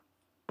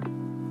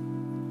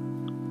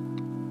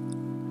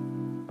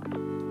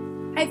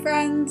Hi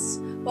friends,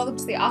 welcome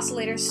to the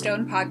Oscillator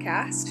Stone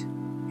podcast.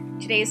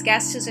 Today's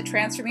guest is a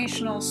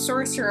transformational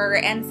sorcerer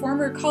and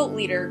former cult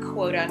leader,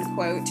 quote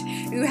unquote,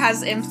 who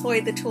has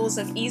employed the tools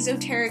of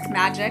esoteric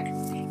magic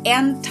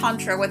and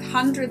tantra with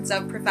hundreds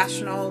of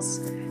professionals,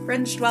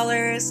 fringe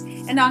dwellers,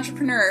 and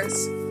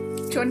entrepreneurs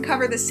to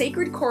uncover the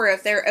sacred core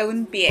of their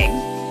own being.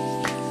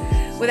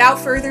 Without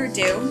further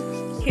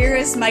ado, here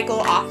is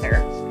Michael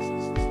Author.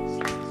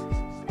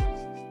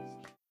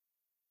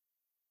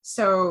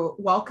 So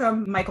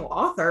welcome, Michael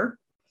Author,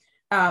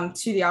 to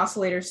the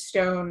Oscillator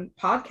Stone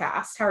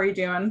podcast. How are you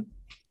doing?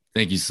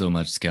 Thank you so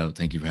much, Scout.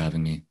 Thank you for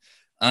having me.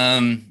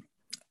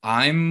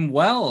 I'm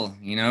well.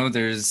 You know,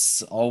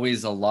 there's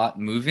always a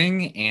lot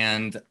moving,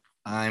 and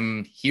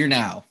I'm here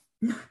now.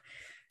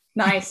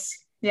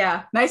 Nice.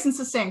 Yeah, nice and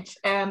succinct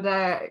and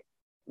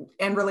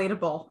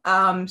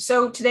relatable.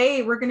 So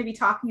today we're going to be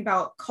talking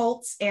about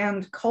cults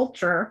and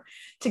culture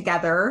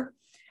together.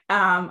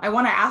 I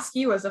want to ask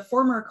you, as a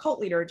former cult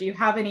leader, do you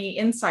have any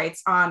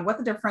insights on what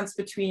the difference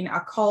between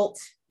a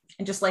cult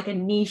and just like a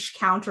niche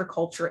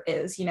counterculture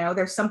is? You know,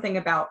 there's something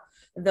about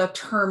the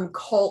term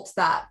cult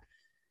that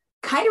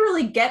kind of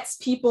really gets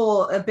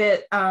people a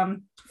bit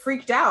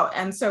freaked out.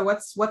 And so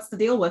what's the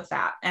deal with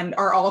that? And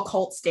are all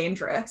cults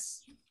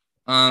dangerous?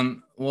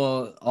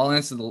 Well, I'll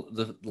answer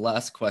the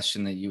last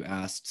question that you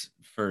asked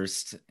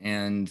first.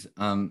 And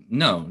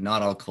no,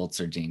 not all cults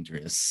are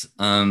dangerous.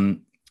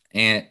 And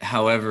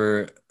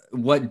however,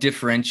 what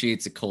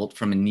differentiates a cult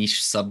from a niche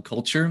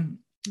subculture?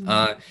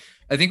 I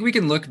think we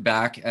can look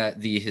back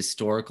at the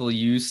historical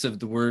use of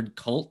the word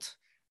cult,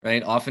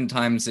 right?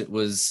 Oftentimes it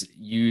was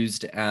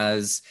used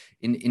as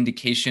an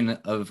indication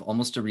of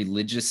almost a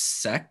religious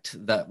sect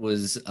that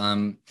was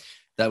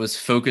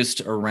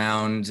focused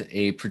around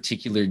a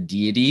particular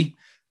deity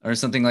or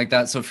something like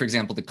that. So for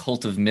example, the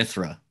cult of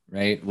Mithra,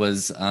 right,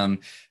 was a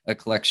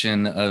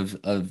collection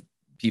of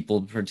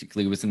people,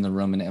 particularly within the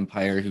Roman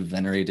Empire, who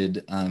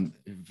venerated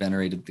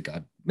the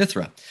god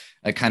Mithra.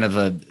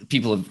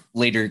 People have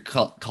later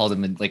called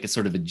him like a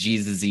sort of a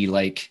Jesus-y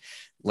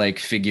like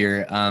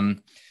figure.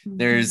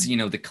 There's, you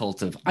know, the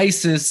cult of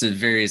Isis, of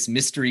various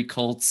mystery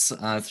cults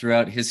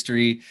throughout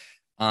history.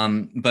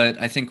 But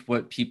I think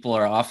what people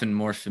are often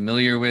more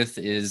familiar with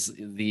is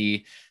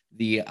the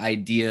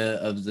idea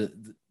of the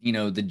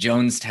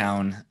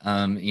Jonestown,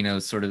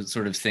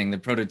 sort of thing, the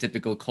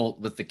prototypical cult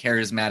with the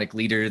charismatic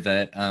leader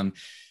that,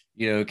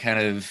 kind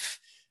of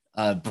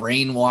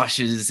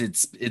brainwashes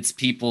its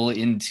people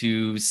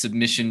into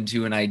submission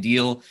to an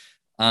ideal.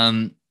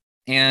 And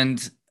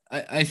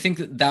I think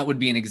that would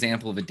be an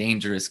example of a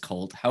dangerous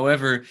cult.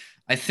 However,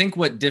 I think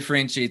what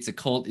differentiates a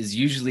cult is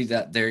usually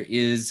that there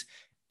is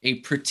a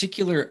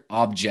particular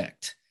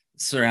object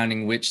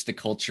surrounding which the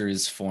culture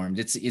is formed.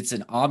 It's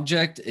an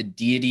object, a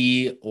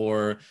deity,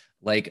 or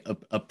like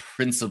a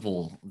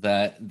principle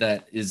that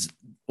is,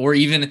 or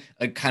even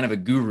a kind of a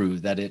guru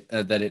that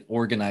it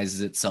organizes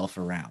itself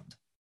around.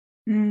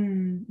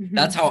 Mm-hmm.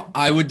 That's how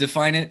I would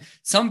define it.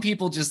 Some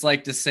people just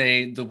like to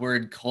say the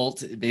word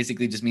cult, it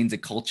basically just means a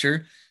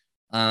culture.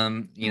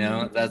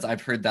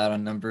 I've heard that on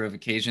a number of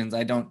occasions.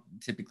 I don't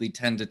typically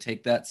tend to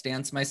take that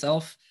stance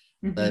myself,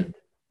 but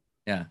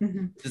yeah.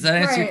 Does that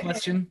answer your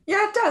question?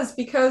 Yeah, it does,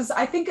 because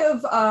I think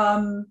of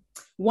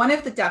one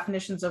of the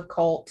definitions of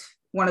cult,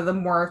 one of the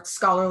more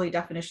scholarly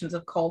definitions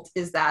of cult,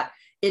 is that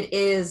it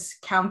is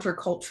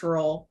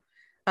countercultural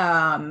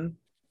in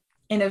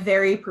a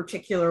very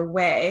particular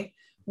way.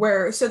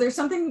 So there's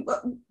something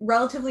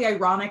relatively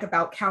ironic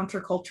about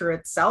counterculture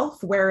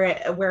itself, where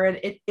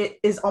it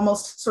is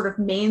almost sort of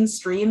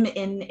mainstream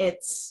in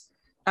its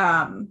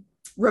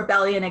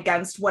rebellion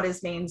against what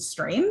is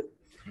mainstream.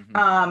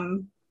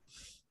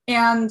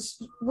 And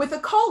with a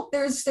cult,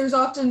 there's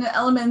often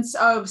elements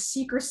of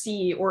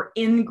secrecy or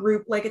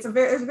in-group, like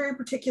there's a very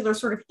particular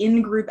sort of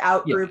in-group,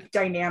 out-group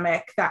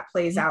dynamic that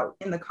plays out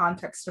in the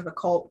context of a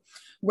cult,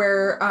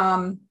 where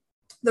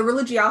the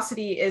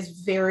religiosity is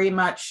very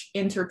much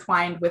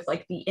intertwined with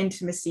like the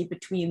intimacy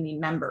between the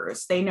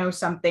members. They know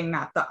something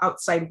that the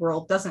outside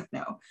world doesn't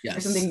know. Yes.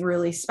 There's something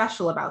really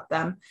special about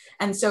them.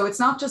 And so it's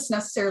not just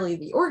necessarily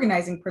the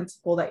organizing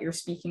principle that you're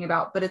speaking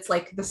about, but it's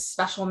like the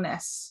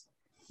specialness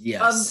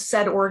of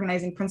said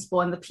organizing principle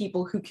and the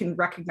people who can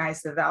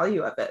recognize the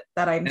value of it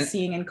that I'm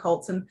seeing in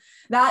cults. And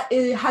that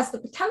has the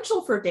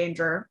potential for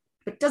danger,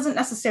 but doesn't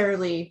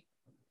necessarily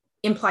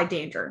imply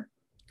danger.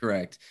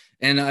 Correct.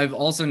 And I've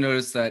also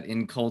noticed that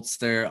in cults,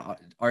 there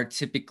are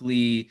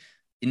typically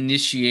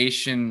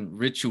initiation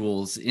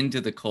rituals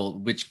into the cult,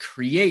 which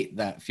create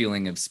that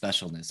feeling of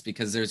specialness,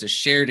 because there's a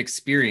shared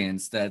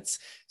experience that's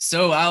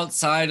so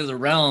outside of the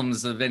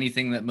realms of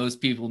anything that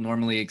most people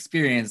normally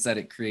experience that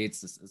it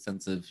creates a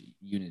sense of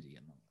unity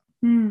among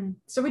them.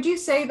 So would you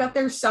say that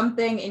there's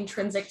something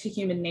intrinsic to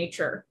human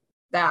nature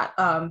that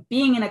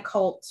being in a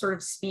cult sort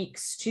of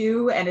speaks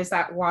to? And is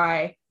that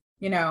why,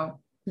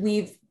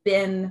 we've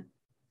been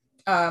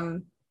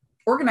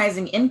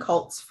organizing in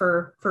cults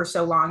for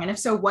so long? And if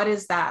so, what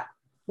is that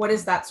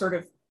sort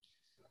of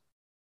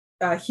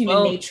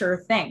human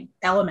nature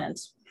element?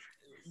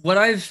 what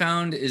I've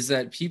found is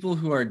that people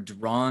who are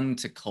drawn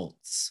to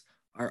cults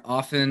are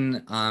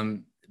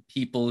often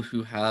people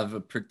who have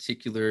a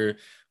particular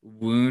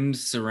wound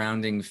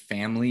surrounding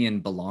family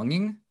and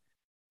belonging.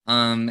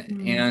 And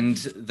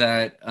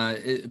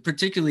that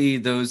particularly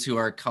those who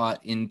are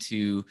caught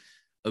into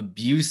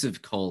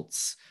abusive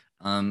cults,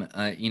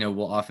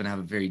 will often have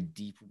a very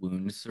deep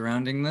wound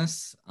surrounding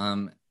this.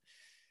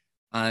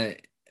 Uh,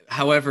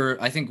 However,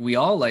 I think we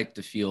all like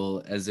to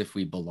feel as if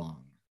we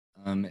belong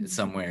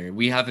somewhere.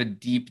 We have a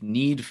deep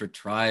need for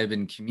tribe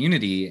and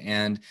community,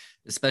 and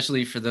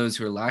especially for those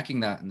who are lacking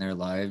that in their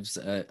lives,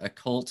 a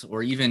cult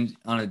or even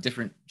on a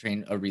different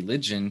train, a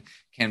religion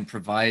can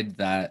provide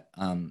that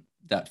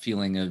that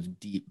feeling of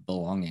deep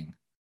belonging.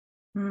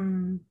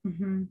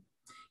 Mm-hmm.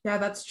 Yeah,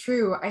 that's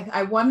true.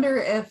 I wonder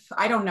if,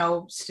 I don't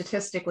know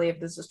statistically if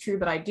this is true,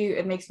 but I do.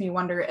 It makes me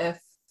wonder if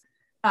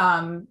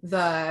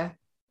the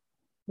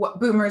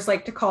what boomers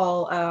like to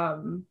call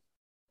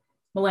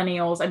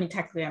millennials. I mean,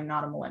 technically, I'm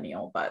not a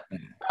millennial, but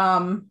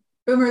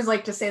boomers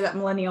like to say that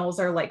millennials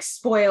are like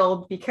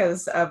spoiled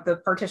because of the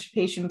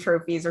participation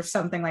trophies or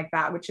something like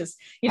that, which is,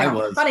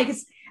 funny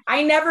because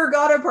I never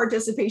got a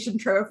participation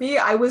trophy.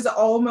 I was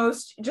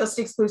almost just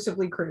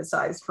exclusively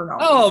criticized for not.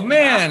 Oh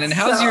man, that. And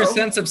how's your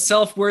sense of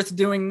self-worth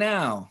doing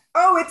now?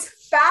 Oh,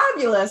 it's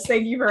fabulous.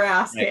 Thank you for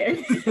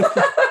asking. Right.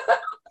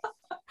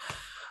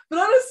 But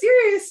on a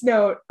serious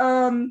note,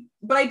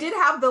 but I did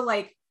have the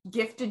like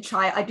gifted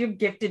child. I do have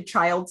gifted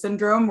child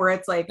syndrome where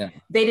it's like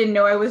they didn't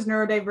know I was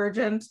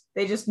neurodivergent.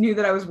 They just knew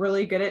that I was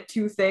really good at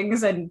two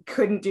things and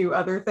couldn't do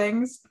other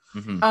things.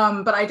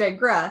 But I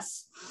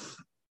digress.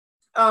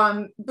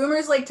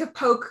 Boomers like to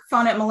poke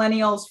fun at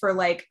millennials for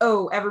like,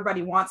 oh,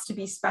 everybody wants to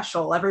be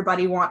special,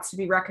 everybody wants to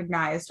be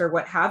recognized, or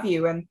what have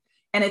you. And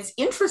it's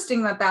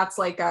interesting that that's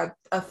like a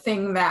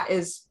thing that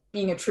is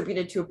being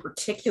attributed to a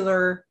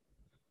particular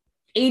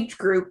age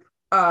group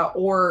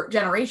or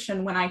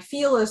generation, when I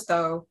feel as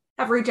though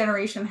every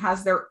generation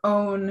has their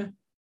own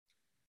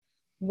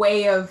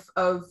way of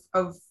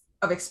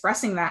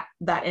expressing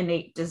that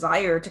innate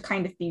desire to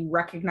kind of be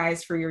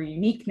recognized for your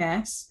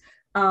uniqueness.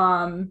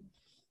 And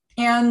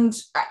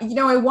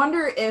I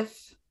wonder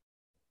if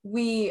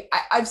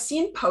I've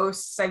seen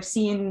posts, I've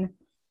seen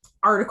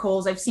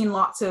articles, I've seen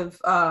lots of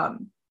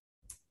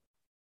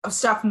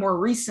stuff more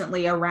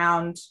recently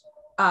around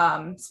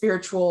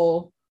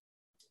spiritual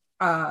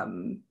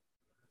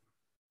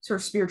sort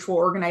of spiritual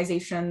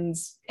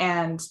organizations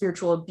and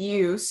spiritual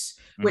abuse,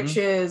 which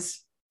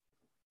is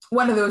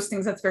one of those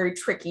things that's very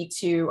tricky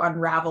to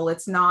unravel.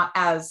 It's not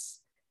as,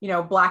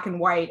 black and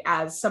white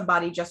as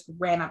somebody just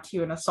ran up to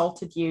you and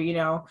assaulted you.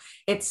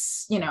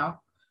 It's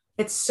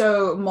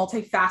so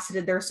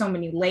multifaceted. There are so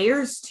many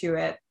layers to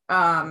it.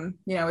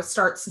 It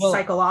starts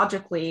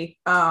psychologically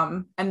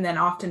and then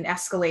often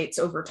escalates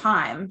over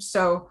time.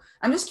 So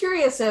I'm just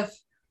curious if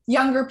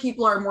younger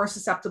people are more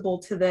susceptible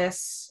to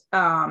this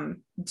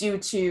due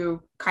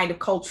to kind of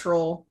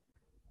cultural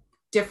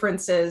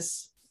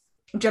differences,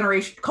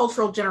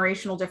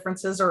 generational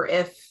differences, or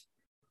if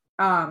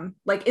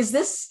is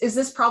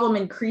this problem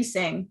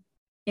increasing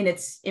in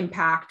its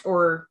impact,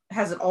 or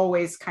has it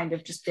always kind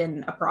of just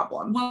been a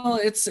problem? Well,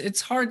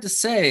 it's hard to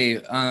say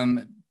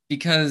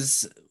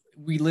because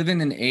we live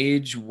in an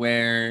age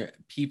where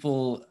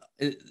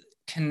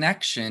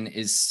connection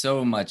is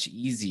so much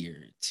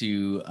easier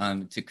to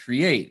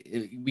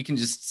create. We can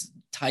just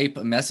type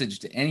a message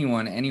to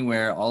anyone,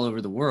 anywhere, all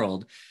over the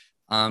world.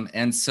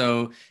 And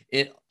so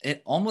it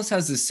almost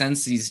has this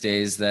sense these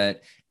days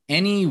that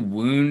any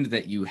wound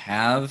that you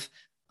have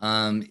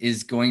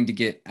is going to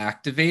get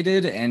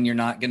activated, and you're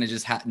not going to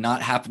just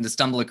not happen to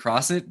stumble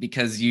across it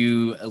because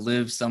you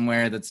live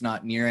somewhere that's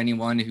not near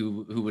anyone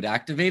who would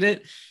activate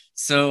it.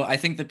 So I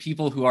think the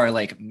people who are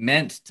like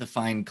meant to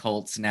find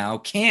cults now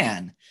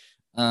can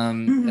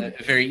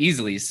very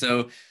easily.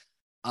 So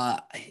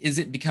is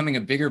it becoming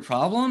a bigger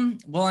problem?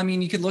 Well, I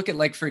mean, you could look at,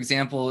 like, for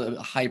example,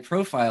 a high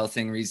profile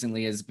thing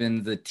recently has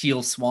been the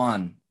Teal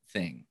Swan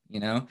thing.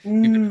 You've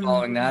been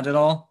following that at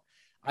all?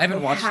 I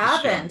haven't watched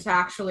haven't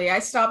actually. I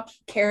stopped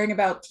caring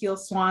about Teal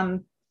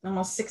Swan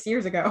almost 6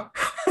 years ago.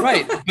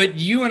 Right. But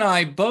you and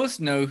I both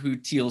know who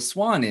Teal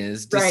Swan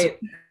is. Right.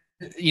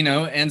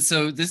 And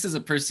so this is a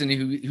person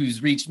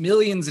who's reached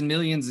millions and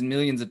millions and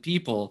millions of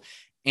people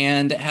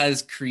and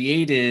has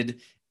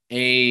created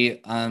a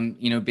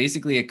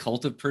basically a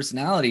cult of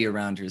personality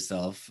around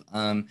herself,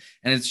 and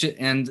it's just,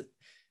 and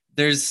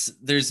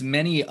there's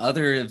many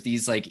other of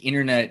these like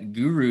internet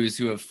gurus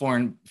who have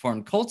formed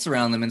cults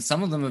around them, and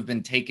some of them have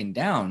been taken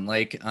down,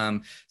 like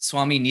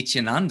Swami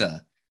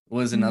Nityananda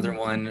was another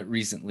one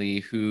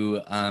recently,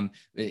 who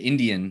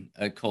Indian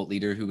cult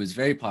leader who was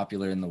very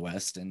popular in the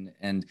West,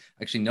 and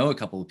actually know a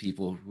couple of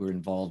people who were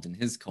involved in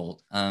his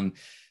cult.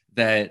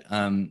 That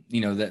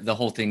the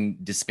whole thing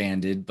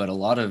disbanded, but a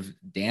lot of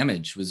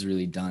damage was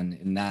really done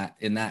in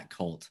that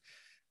cult.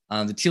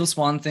 The Teal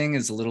Swan thing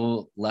is a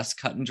little less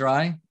cut and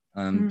dry,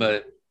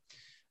 but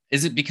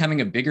is it becoming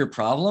a bigger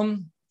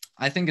problem?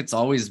 I think it's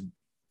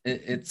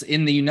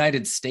in the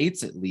United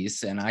States at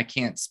least, and I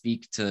can't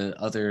speak to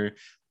other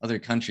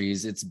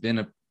countries. It's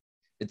been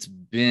it's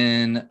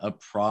been a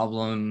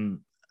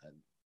problem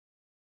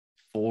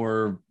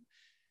for,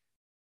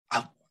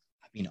 I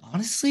mean,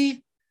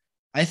 honestly,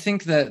 I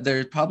think that there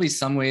are probably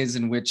some ways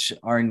in which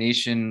our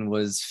nation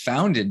was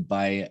founded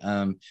by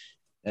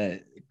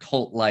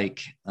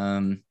cult-like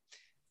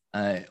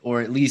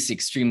or at least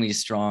extremely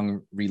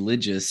strong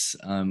religious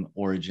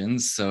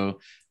origins. So,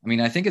 I mean,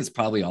 I think it's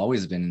probably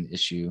always been an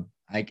issue.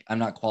 I'm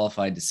not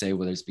qualified to say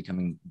whether it's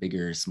becoming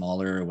bigger or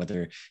smaller, or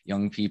whether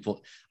young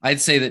people, I'd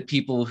say that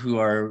people who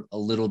are a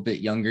little bit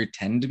younger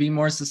tend to be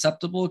more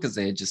susceptible because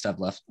they just have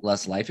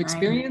less life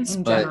experience.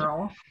 In but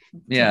general,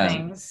 to yeah.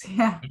 things.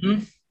 Yeah.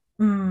 Mhm.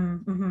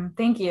 Mm-hmm.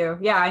 Thank you.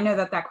 Yeah, I know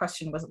that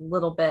question was a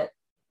little bit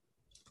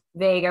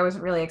vague. I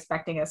wasn't really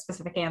expecting a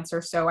specific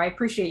answer, so I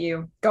appreciate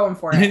you going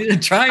for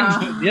it. Trying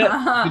to,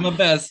 yeah, do my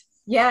best.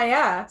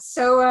 Yeah.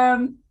 So,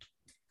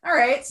 all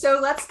right.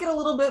 So let's get a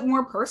little bit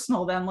more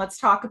personal then. Let's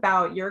talk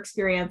about your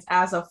experience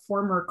as a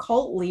former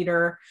cult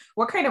leader.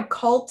 What kind of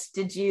cult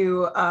did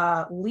you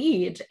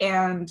lead,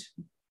 and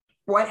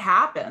what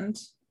happened?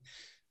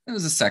 It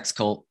was a sex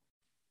cult.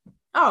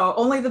 Oh,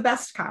 only the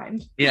best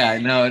kind. Yeah,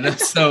 no.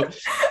 So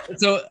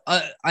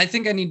I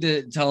think I need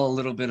to tell a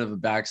little bit of a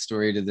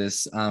backstory to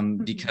this,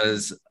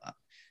 because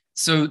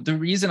so the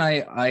reason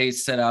I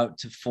set out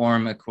to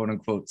form a quote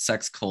unquote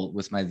sex cult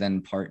with my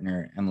then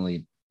partner,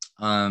 Emily,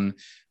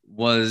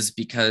 was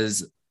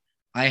because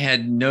I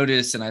had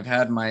noticed, and I've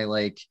had my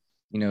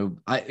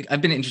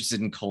I've been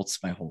interested in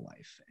cults my whole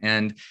life.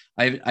 And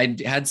I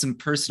had some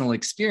personal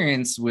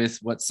experience with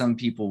what some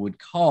people would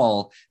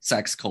call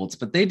sex cults,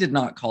 but they did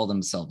not call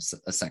themselves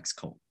a sex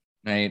cult,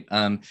 right?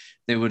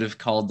 They would have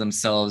called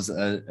themselves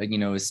a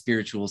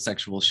spiritual,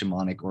 sexual,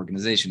 shamanic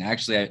organization.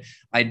 Actually,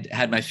 I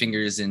had my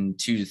fingers in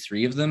 2 to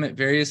 3 of them at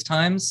various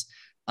times.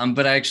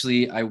 But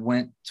I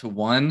went to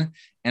one,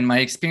 and my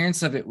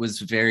experience of it was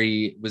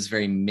very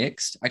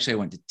mixed. Actually, I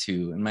went to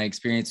 2, and my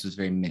experience was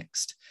very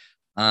mixed.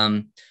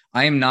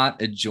 I am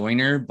not a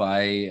joiner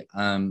by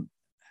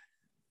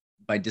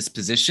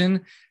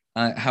disposition.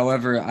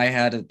 However, I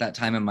had at that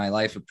time in my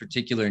life a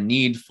particular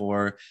need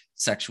for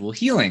sexual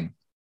healing.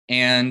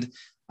 And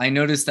I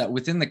noticed that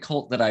within the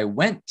cult that I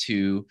went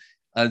to,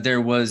 there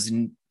was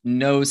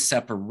no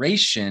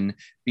separation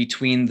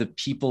between the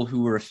people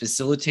who were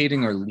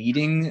facilitating or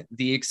leading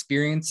the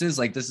experiences.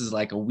 Like, this is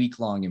like a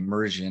week-long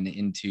immersion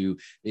into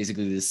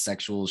basically this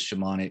sexual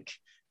shamanic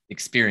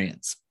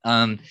experience.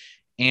 And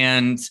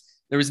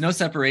there was no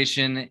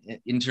separation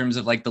in terms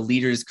of like the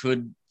leaders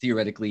could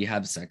theoretically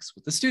have sex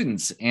with the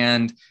students.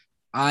 And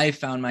I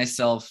found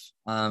myself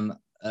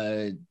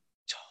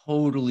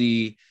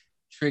totally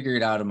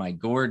triggered out of my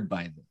gourd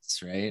by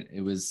this, right?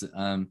 It was,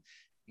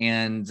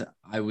 and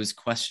I was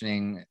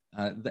questioning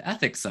the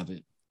ethics of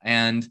it.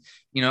 And,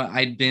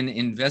 I'd been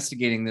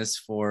investigating this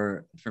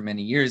for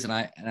many years. And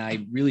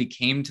I really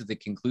came to the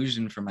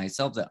conclusion for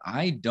myself that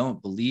I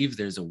don't believe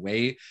there's a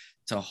way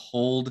to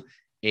hold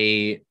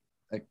a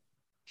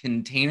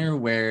container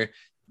where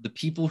the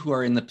people who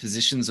are in the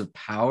positions of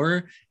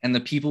power and the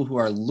people who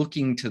are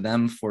looking to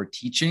them for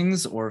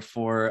teachings or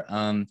for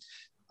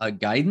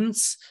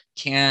guidance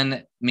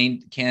can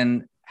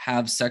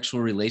have sexual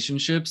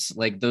relationships.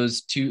 Like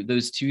those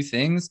two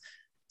things,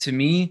 to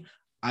me,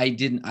 I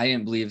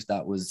didn't believe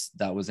that was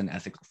an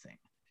ethical thing.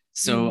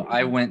 So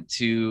I went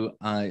to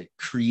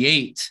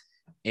create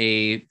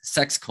a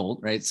sex cult,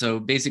 right? So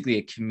basically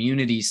a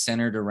community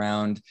centered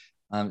around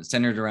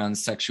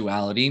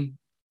sexuality,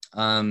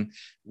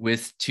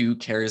 with 2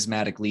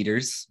 charismatic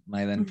leaders,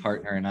 my then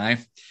partner and I,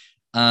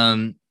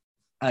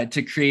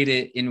 to create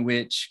it in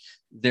which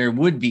there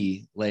would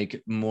be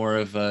like more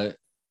of a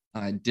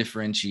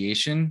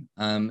differentiation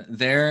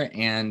there,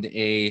 and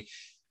a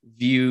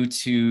view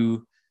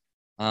to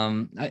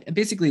I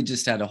basically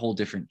just had a whole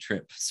different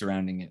trip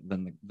surrounding it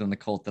than the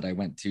cult that I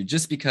went to,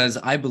 just because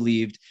I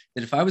believed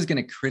that if I was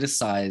going to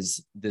criticize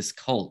this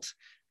cult,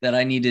 that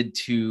I needed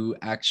to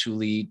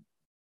actually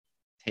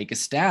take a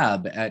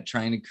stab at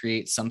trying to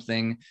create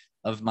something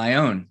of my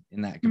own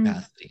in that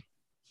capacity.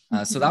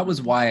 So that was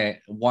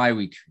why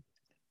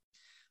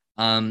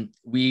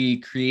we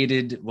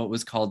created what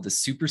was called the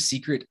Super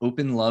Secret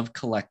Open Love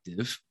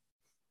Collective,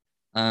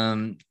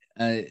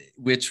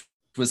 which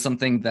was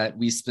something that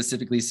we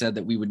specifically said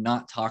that we would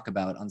not talk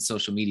about on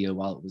social media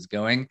while it was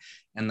going,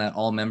 and that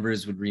all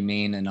members would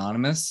remain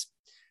anonymous.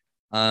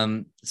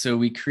 So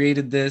we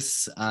created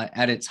this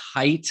at its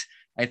height.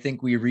 I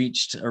think we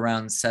reached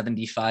around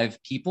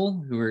 75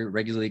 people who were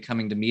regularly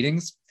coming to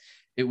meetings.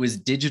 It was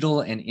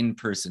digital and in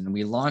person.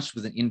 We launched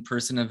with an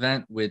in-person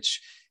event,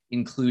 which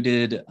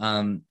included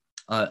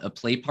a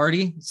play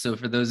party. So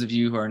for those of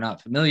you who are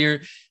not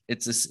familiar,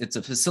 it's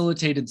a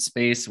facilitated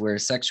space where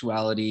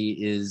sexuality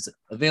is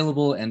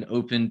available and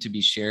open to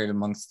be shared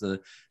amongst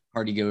the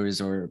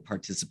partygoers or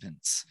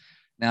participants.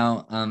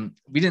 Now,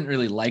 we didn't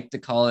really like to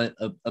call it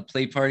a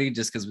play party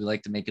just because we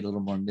like to make it a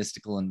little more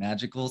mystical and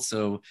magical.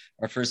 So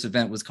our first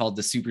event was called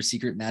the Super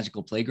Secret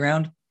Magical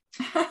Playground.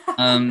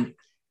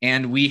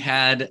 And we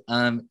had,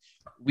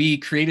 we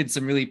created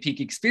some really peak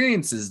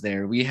experiences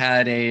there. We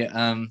had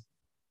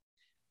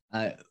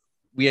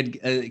we had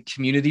a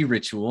community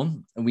ritual.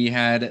 We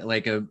had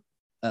like a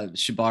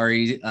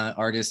shibari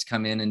artist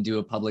come in and do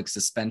a public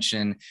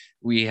suspension.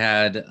 We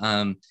had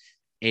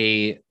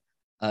a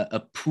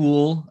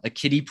pool, a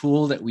kiddie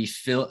pool that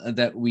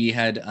we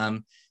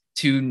had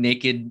two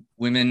naked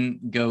women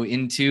go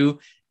into,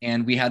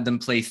 and we had them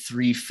play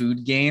 3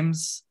 food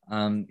games,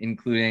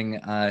 including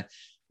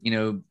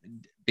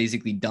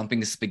basically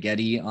dumping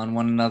spaghetti on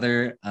one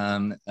another,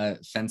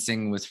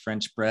 fencing with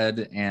French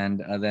bread,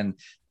 and then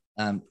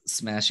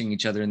smashing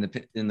each other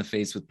in the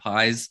face with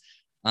pies.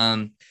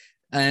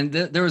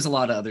 There was a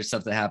lot of other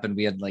stuff that happened.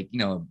 We had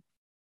a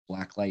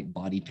blacklight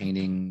body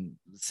painting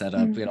set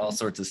up. We had all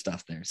sorts of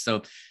stuff there.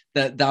 So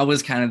that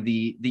was kind of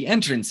the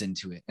entrance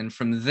into it. And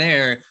from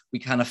there, we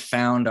kind of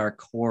found our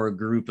core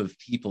group of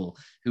people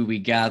who we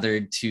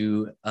gathered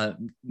to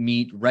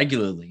meet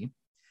regularly.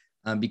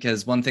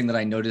 Because one thing that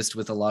I noticed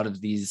with a lot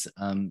of these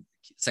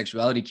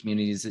sexuality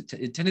communities,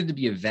 it tended to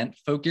be event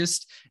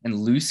focused and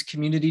loose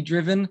community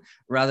driven,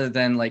 rather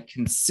than like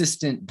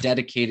consistent,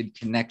 dedicated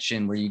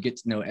connection where you get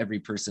to know every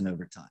person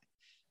over time.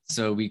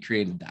 So we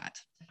created that.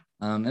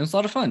 It was a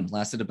lot of fun.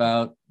 Lasted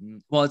about,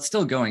 well, it's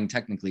still going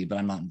technically, but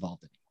I'm not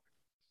involved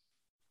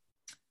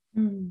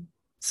anymore.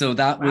 So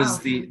that was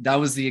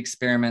the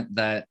experiment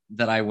that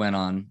I went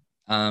on.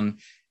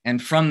 And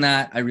from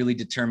that, I really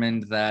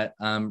determined that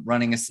I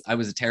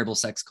was a terrible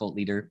sex cult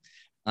leader.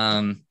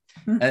 By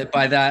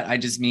that, I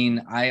just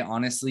mean I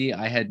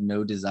had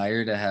no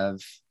desire to have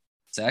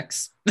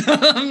sex with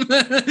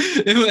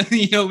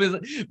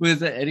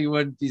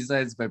anyone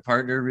besides my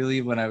partner,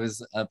 really, when I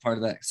was a part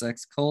of that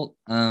sex cult.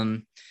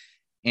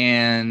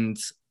 And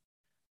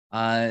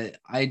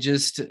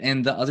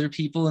the other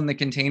people in the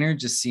container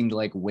just seemed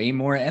like way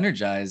more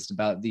energized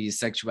about the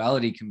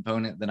sexuality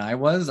component than I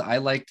was. I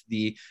liked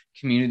the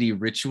community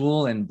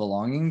ritual and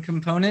belonging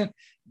component,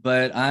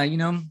 but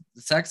the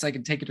sex, I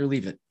could take it or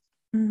leave it.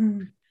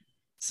 Mm-hmm.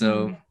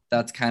 So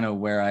that's kind of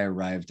where I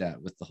arrived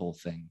at with the whole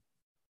thing.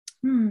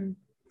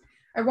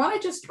 I want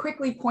to just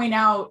quickly point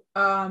out,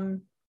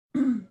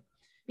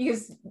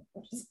 because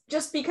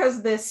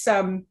this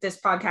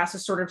podcast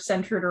is sort of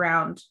centered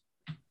around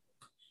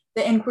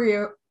the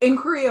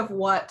inquiry of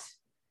what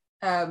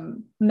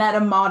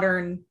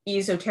meta-modern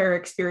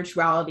esoteric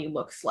spirituality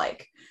looks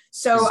like.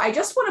 So I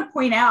just want to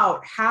point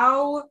out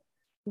how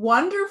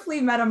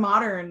wonderfully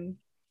meta-modern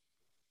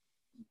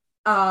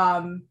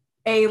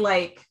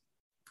a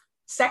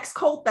sex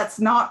cult that's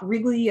not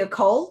really a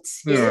cult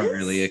is. Not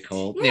really a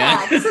cult.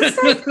 Yeah.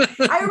 It's like,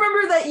 I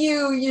remember that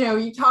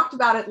you talked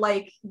about it,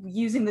 like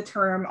using the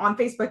term on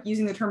Facebook,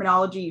 using the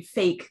terminology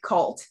fake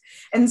cult.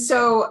 And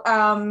so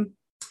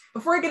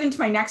before I get into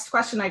my next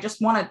question, I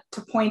just wanted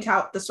to point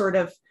out the sort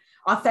of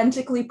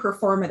authentically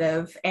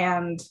performative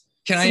and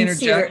Can I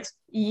interject?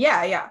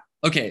 Yeah.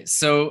 Okay,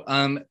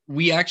 so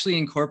we actually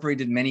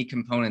incorporated many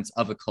components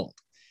of a cult.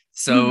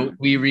 So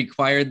we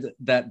required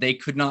that they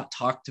could not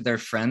talk to their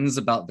friends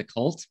about the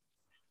cult.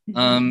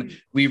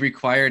 We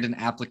required an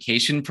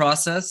application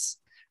process.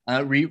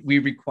 We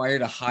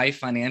required a high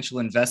financial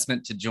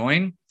investment to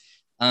join.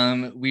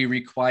 We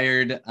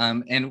required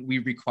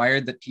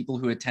that people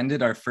who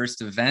attended our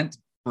first event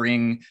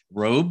bring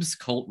robes,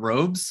 cult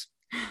robes.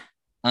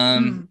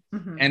 And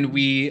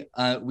we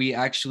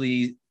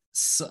actually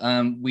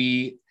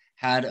we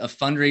had a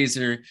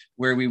fundraiser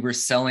where we were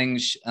selling,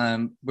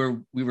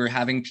 where we were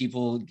giving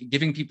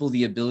people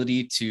the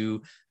ability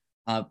to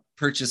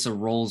purchase a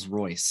Rolls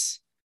Royce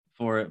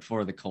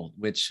for the cult,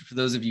 which, for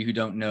those of you who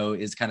don't know,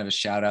 is kind of a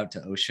shout out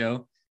to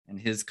Osho and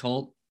his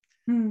cult.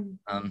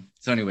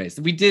 So anyways,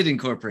 we did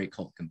incorporate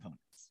cult components.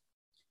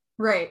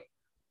 Right.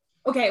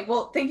 Okay,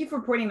 well, thank you for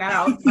pointing that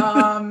out.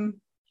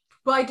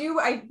 Well,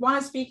 I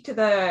want to speak to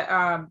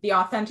the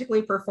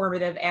authentically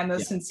performative and the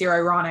sincere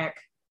ironic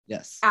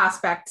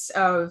aspects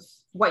of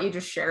what you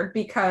just shared,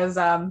 because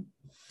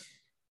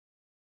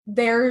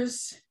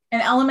there's an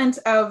element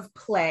of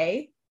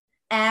play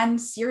and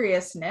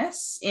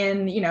seriousness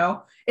in,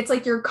 it's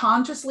like you're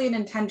consciously and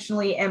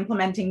intentionally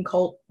implementing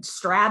cult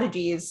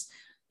strategies,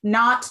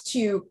 not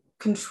to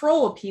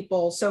control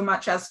people so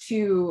much as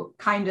to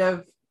kind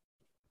of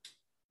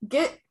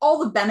get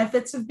all the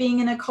benefits of being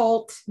in a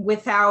cult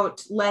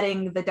without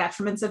letting the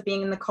detriments of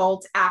being in the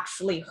cult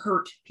actually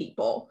hurt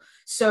people.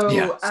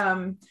 So,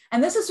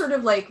 and this is sort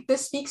of like,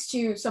 this speaks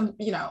to some,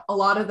 a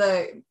lot of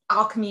the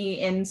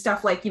alchemy and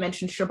stuff, like you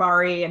mentioned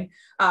Shibari and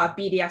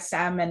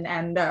BDSM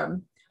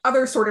and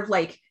other sort of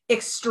like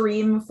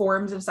extreme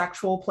forms of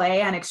sexual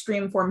play and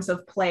extreme forms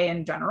of play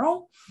in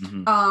general,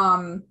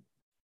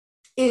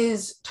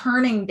 is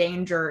turning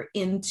danger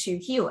into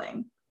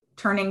healing.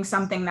 Turning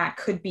something that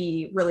could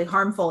be really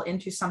harmful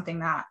into something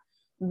that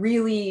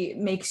really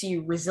makes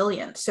you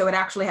resilient. So it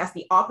actually has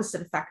the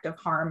opposite effect of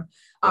harm.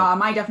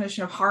 My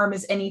definition of harm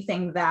is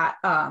anything that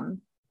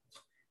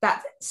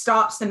that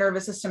stops the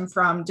nervous system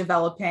from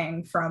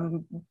developing,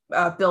 from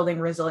building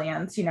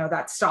resilience,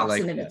 that stops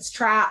it in its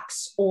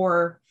tracks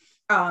or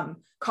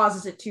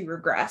causes it to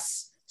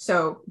regress.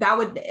 So that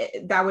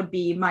would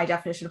be my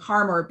definition of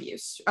harm or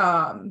abuse.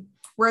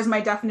 Whereas my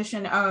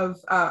definition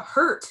of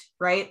hurt,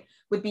 right,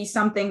 would be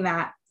something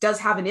that does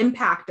have an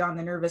impact on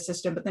the nervous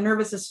system, but the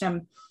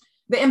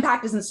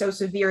impact isn't so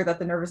severe that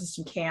the nervous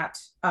system can't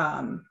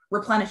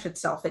replenish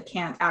itself. It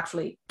can't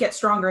actually get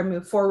stronger and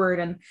move forward.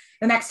 And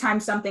the next time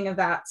something of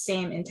that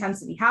same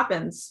intensity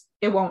happens,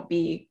 it won't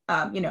be,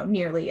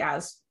 nearly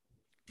as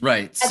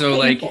right. as So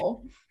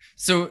painful.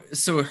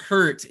 so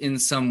hurt in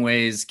some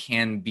ways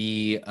can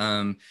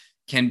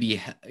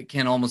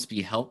almost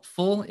be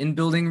helpful in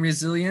building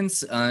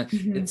resilience.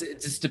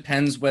 It just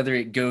depends whether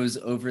it goes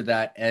over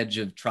that edge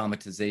of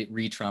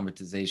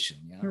re-traumatization.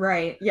 Yeah.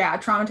 Right. Yeah.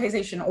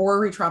 Traumatization or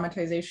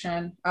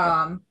re-traumatization.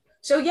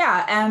 So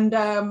yeah, and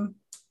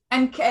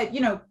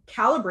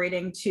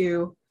calibrating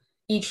to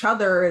each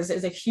other is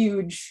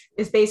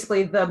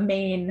basically the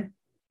main,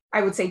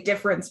 I would say,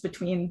 difference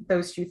between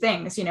those two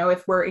things.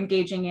 If we're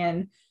engaging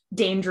in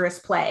dangerous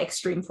play,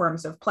 extreme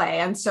forms of play,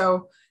 and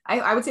so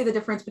I would say the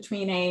difference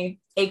between a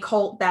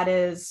cult that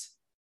is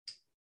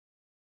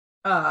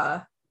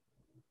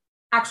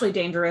actually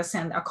dangerous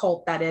and a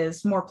cult that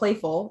is more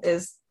playful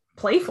is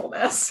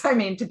playfulness. I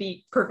mean, to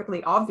be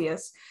perfectly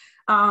obvious.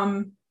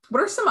 What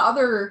are some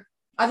other,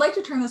 I'd like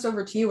to turn this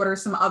over to you. What are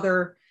some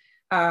other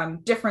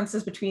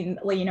differences between,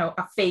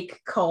 a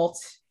fake cult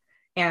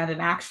and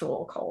an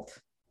actual cult?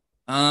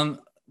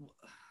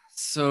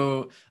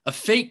 So a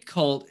fake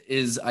cult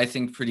is, I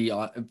think, pretty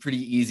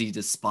easy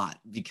to spot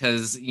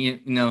because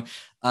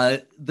a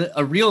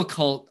real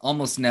cult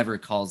almost never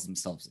calls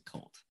themselves a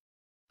cult.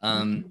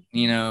 A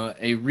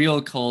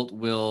real cult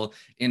will,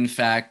 in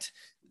fact,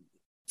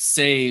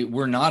 say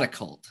we're not a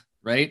cult,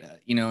 right?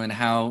 And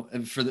how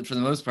for the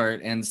most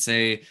part, and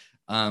say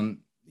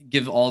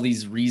give all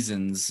these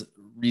reasons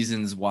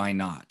why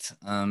not.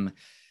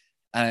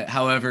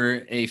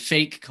 However, a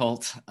fake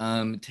cult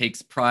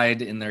takes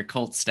pride in their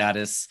cult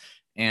status,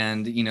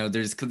 and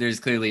there's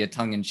clearly a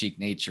tongue-in-cheek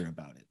nature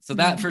about it. So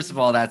that, first of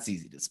all, that's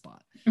easy to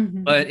spot.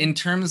 But in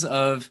terms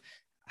of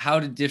how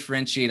to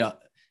differentiate,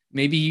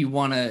 maybe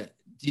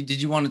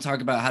did you want to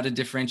talk about how to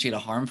differentiate a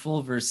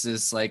harmful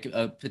versus like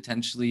a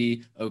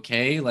potentially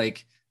okay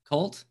like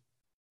cult?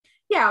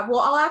 Yeah, well,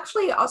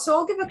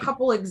 I'll give a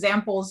couple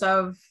examples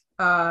of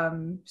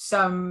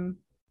some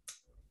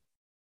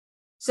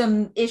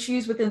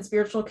issues within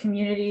spiritual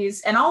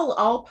communities, and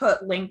I'll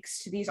put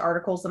links to these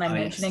articles that I'm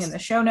mentioning in the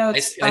show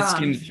notes. I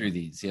skimmed through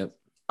these. Yep.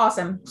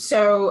 Awesome.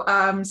 So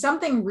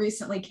something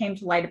recently came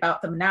to light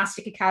about the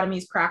monastic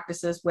academies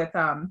practices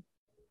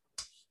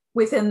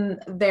within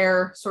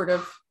their sort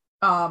of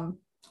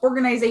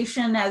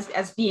organization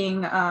as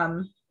being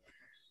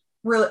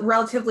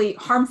relatively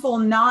harmful,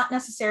 not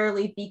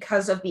necessarily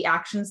because of the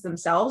actions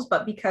themselves,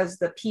 but because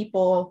the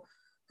people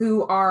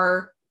who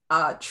are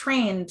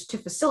trained to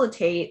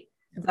facilitate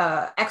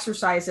the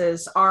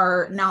exercises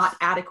are not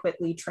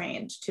adequately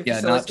trained to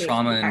facilitate not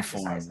trauma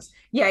exercises.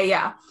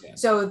 Yeah.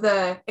 So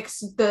the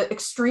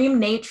extreme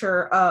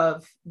nature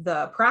of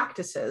the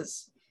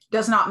practices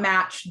does not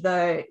match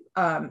the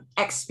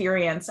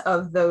experience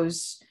of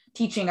those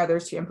teaching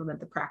others to implement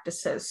the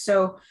practices.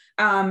 So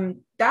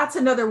that's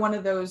another one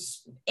of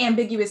those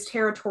ambiguous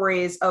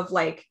territories of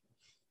like,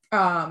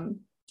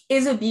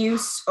 is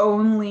abuse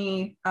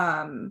only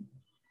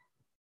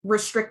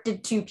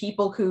restricted to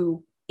people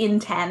who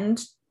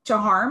intend to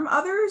harm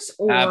others,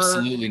 or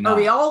absolutely not. Are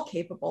we all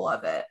capable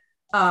of it?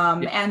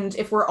 And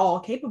if we're all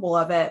capable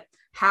of it,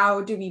 how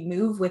do we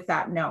move with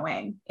that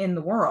knowing in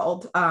the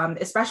world,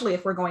 especially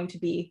if we're going to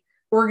be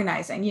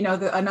organizing?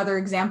 Another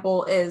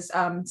example is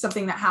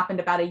something that happened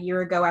about a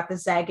year ago at the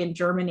ZEG in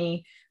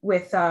Germany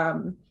with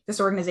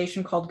this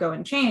organization called Go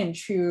and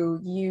Change, who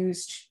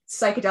used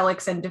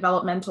psychedelics and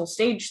developmental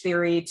stage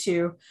theory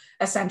to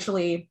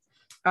essentially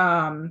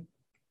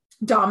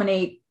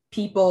dominate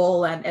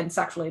people and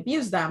sexually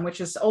abuse them, which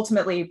is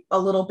ultimately a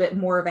little bit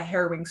more of a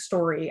harrowing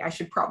story. I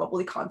should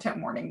probably content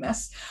warning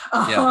this.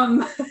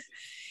 So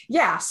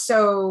that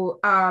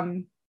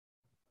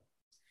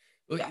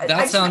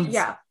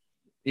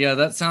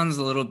sounds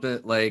a little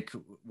bit like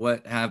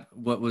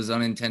what was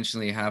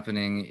unintentionally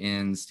happening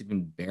in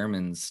Stephen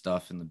Behrman's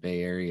stuff in the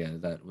Bay Area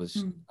that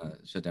was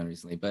shut down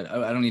recently. But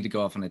I don't need to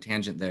go off on a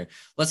tangent there.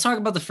 Let's talk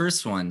about the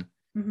first one.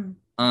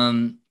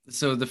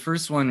 So the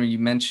first one where you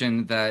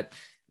mentioned that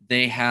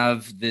they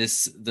have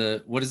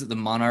the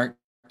Monarch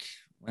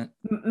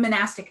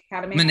Monastic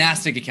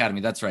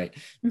Academy. That's right.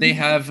 They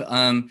have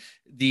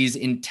these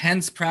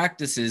intense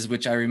practices,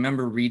 which I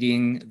remember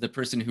reading. The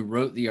person who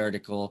wrote the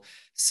article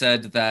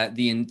said that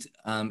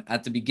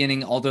at the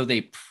beginning, although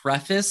they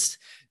prefaced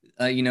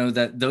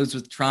that those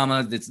with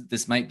trauma,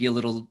 this might be a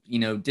little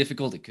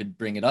difficult, it could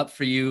bring it up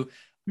for you.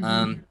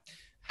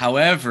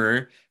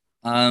 However,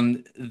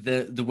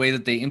 the way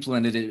that they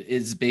implemented it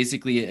is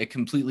basically a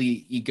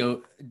completely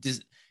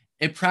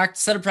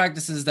set of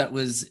practices that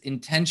was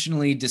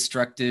intentionally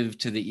destructive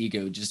to the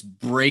ego, just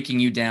breaking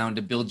you down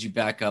to build you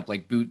back up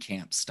like boot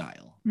camp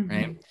style,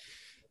 right?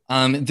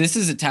 This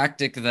is a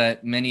tactic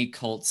that many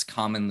cults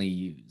commonly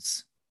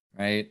use,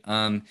 right?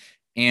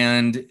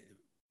 And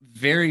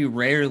very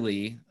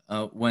rarely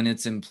when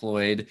it's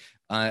employed,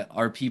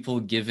 are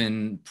people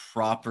given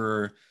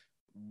proper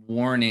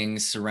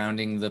warnings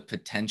surrounding the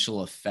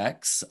potential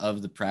effects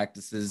of the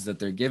practices that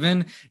they're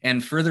given.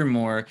 And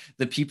furthermore,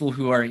 the people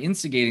who are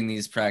instigating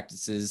these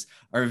practices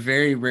are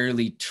very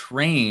rarely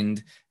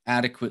trained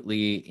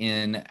adequately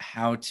in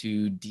how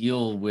to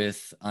deal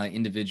with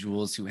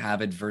individuals who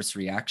have adverse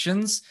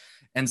reactions.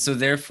 And so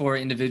therefore,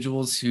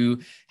 individuals who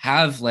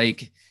have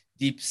like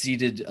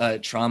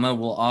deep-seated trauma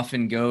will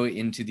often go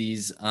into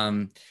these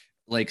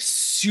like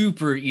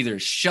super either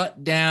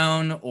shut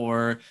down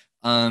or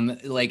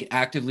like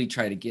actively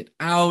try to get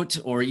out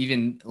or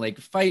even like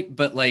fight.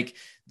 But like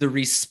the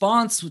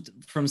response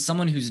from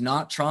someone who's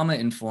not trauma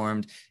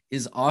informed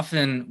is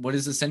often what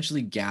is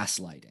essentially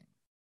gaslighting,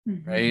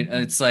 right?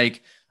 It's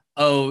like,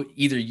 oh,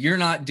 either you're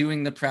not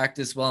doing the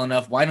practice well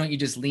enough. Why don't you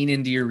just lean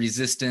into your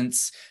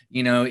resistance?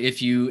 You know,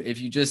 if you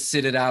just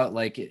sit it out,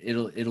 like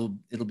it'll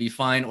be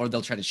fine. Or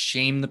they'll try to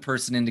shame the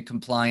person into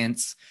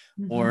compliance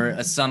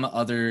or some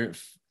other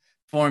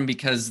form,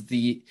 because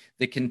the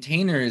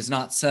container is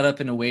not set up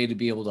in a way to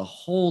be able to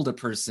hold a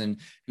person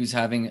who's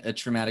having a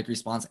traumatic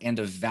response and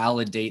to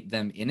validate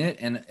them in it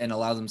and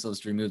allow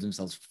themselves to remove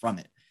themselves from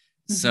it.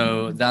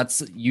 So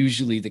that's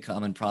usually the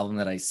common problem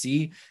that I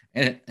see,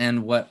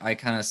 and what I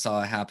kind of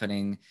saw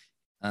happening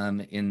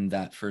in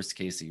that first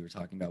case that you were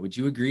talking about. Would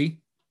you agree?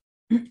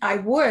 I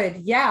would,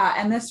 yeah.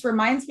 And this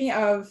reminds me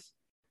of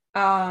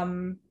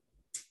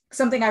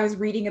something I was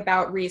reading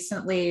about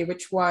recently,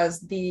 which was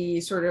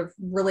the sort of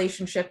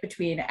relationship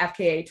between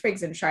FKA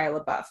Twigs and Shia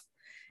LaBeouf,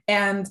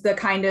 and the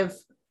kind of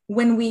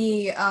when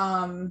we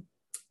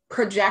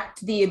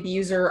project the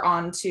abuser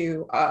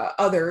onto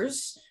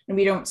others, and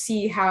we don't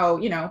see how,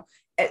 you know,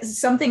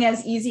 something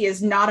as easy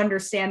as not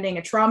understanding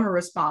a trauma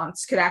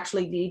response could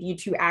actually lead you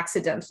to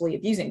accidentally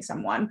abusing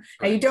someone.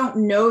 Now, you don't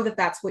know that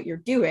that's what you're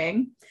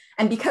doing.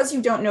 And because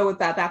you don't know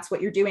that that's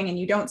what you're doing and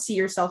you don't see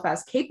yourself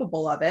as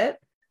capable of it,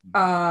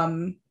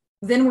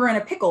 then we're in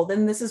a pickle.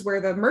 Then this is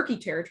where the murky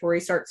territory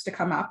starts to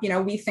come up. You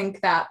know, we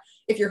think that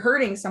if you're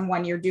hurting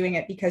someone, you're doing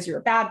it because you're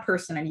a bad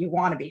person and you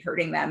want to be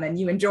hurting them and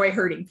you enjoy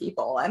hurting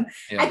people. And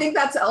I think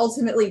that's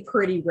ultimately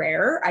pretty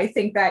rare. I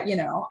think that, you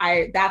know,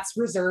 that's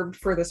reserved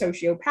for the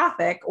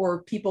sociopathic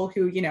or people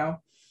who, you know,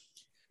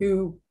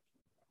 who.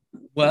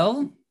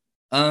 Well,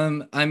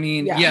 I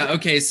mean, yeah.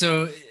 Okay.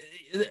 So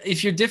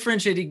if you're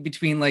differentiating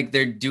between like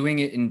they're doing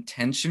it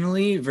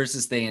intentionally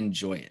versus they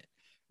enjoy it,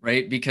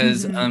 right?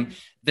 Because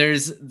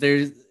there's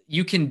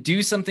you can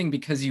do something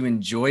because you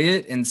enjoy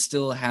it and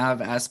still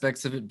have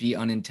aspects of it be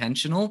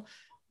unintentional,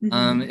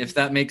 if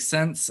that makes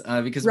sense,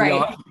 because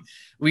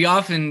we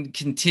often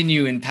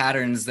continue in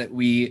patterns that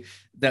we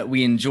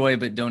enjoy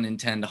but don't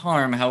intend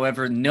harm.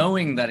 However,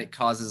 knowing that it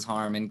causes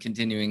harm and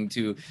continuing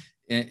to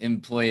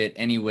employ it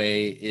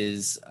anyway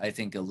is, I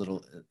think,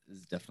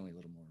 is definitely a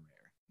little more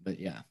rare. But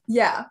yeah.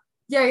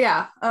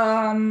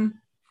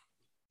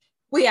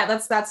 Well, yeah,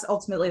 that's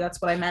ultimately that's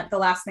what I meant. The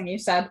last thing you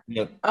said.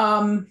 Yep.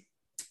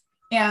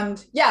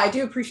 And yeah, I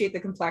do appreciate the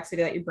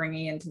complexity that you're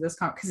bringing into this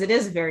because it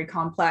is very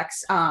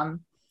complex. So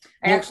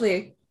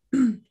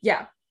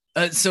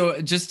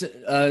just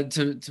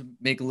to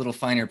make a little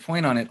finer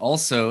point on it,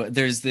 also,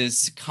 there's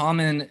this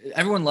common,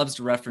 everyone loves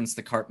to reference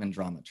the Karpman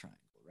drama triangle,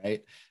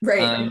 right?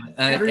 Right.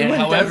 Everyone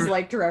does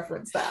like to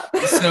reference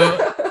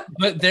that.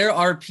 But there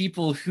are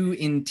people who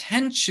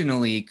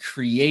intentionally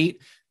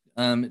create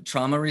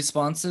trauma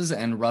responses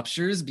and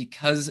ruptures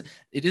because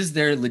it is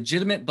their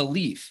legitimate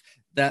belief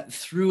that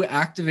through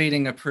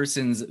activating a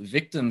person's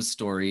victim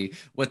story,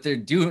 what they're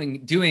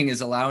doing is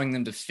allowing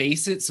them to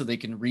face it so they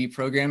can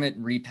reprogram it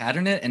and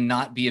repattern it and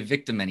not be a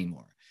victim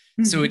anymore.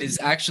 So it is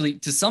actually,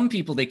 to some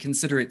people, they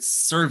consider it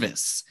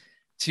service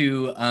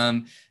to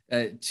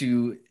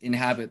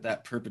inhabit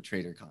that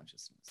perpetrator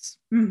consciousness.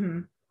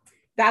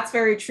 That's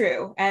very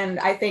true. And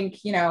I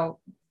think, you know,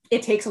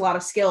 it takes a lot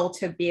of skill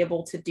to be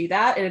able to do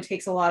that. And it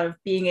takes a lot of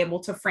being able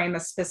to frame a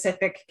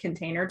specific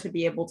container to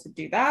be able to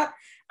do that.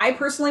 I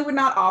personally would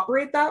not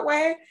operate that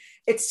way.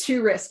 It's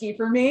too risky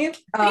for me.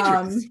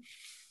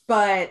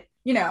 But,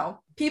 you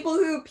know, people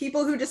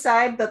who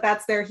decide that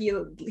that's their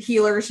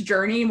healer's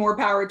journey, more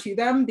power to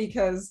them,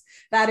 because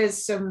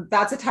that's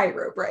a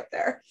tightrope right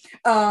there.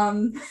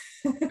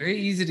 Very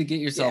easy to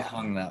get yourself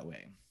hung that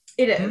way.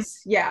 It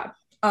is. Yeah.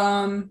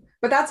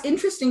 But that's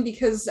interesting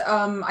because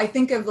I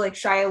think of like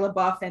Shia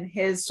LaBeouf and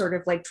his sort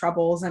of like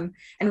troubles and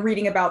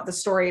reading about the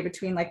story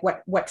between like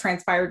what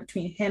transpired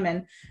between him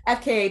and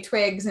FKA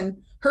Twigs, and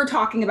her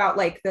talking about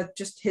like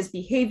just his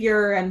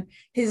behavior and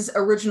his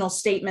original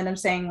statement of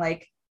saying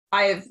like,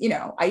 I've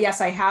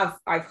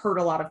hurt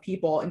a lot of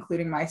people,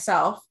 including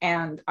myself.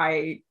 And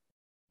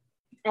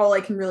all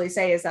I can really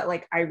say is that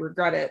like, I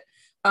regret it.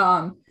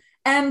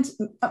 And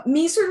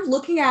me sort of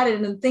looking at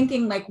it and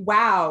thinking like,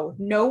 wow,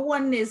 no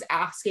one is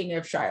asking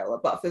if Shia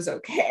LaBeouf is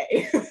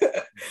okay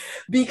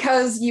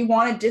because you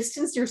want to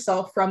distance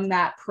yourself from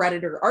that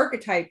predator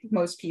archetype.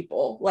 Most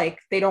people, like,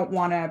 they don't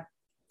want to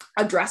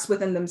address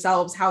within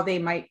themselves how they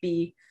might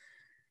be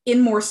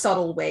in more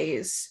subtle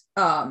ways,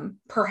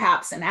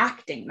 perhaps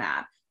enacting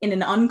that in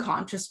an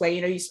unconscious way.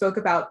 You know, you spoke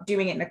about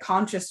doing it in a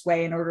conscious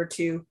way in order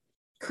to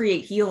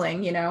create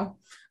healing, you know.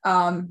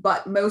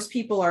 But most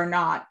people are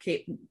not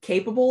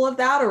capable of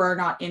that or are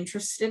not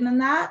interested in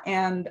that.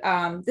 And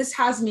this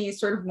has me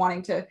sort of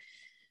wanting to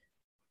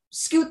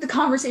scoot the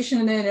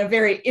conversation in a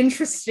very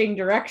interesting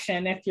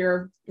direction if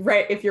you're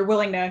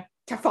willing to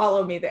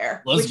follow me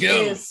there. Let's go.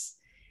 Is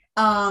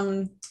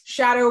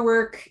shadow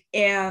work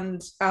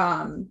and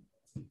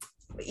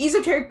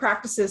esoteric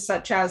practices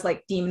such as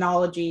like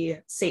demonology,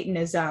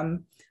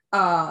 Satanism,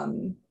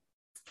 and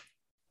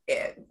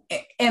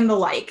the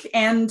like,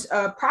 and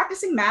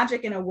practicing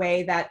magic in a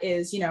way that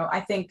is,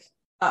 I think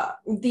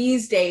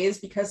these days,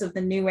 because of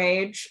the new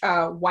age,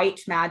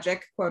 white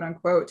magic, quote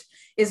unquote,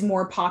 is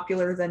more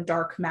popular than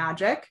dark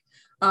magic.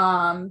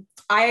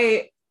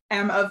 I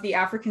am of the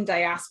African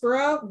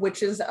diaspora,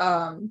 which is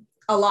a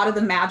lot of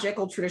the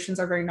magical traditions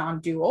are very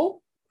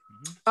non-dual,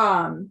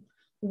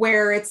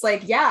 where it's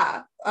like,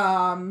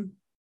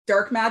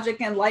 dark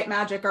magic and light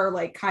magic are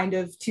like kind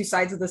of two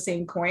sides of the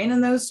same coin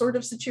in those sort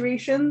of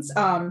situations.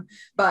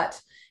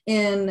 But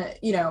in,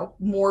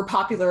 more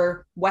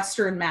popular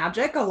Western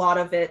magic, a lot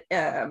of it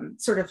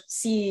sort of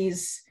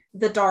sees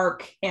the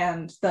dark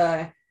and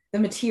the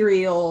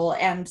material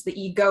and the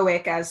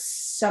egoic as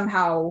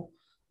somehow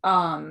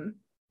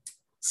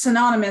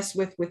synonymous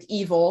with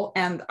evil.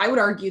 And I would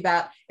argue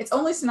that it's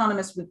only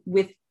synonymous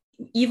with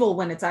evil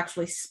when it's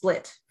actually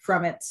split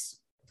from its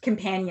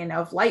companion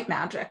of light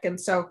magic. And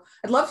so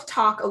I'd love to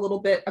talk a little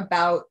bit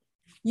about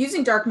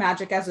using dark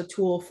magic as a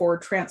tool for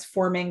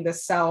transforming the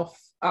self,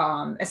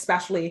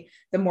 especially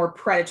the more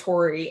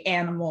predatory,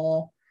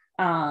 animal,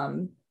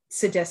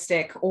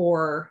 sadistic,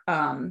 or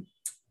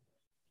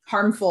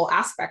harmful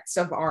aspects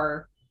of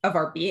our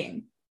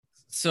being.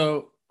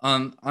 So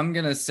I'm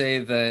gonna say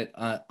that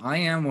I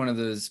am one of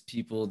those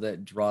people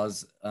that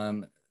draws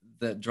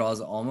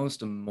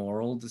almost a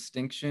moral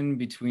distinction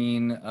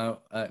between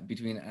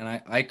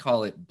and I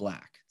call it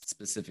black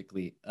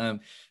specifically,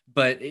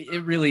 but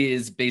it really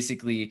is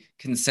basically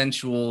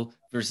consensual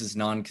versus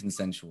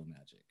non-consensual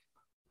magic.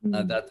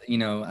 That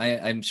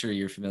I'm sure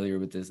you're familiar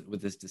with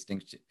this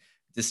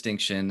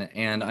distinction,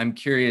 and I'm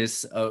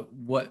curious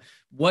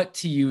what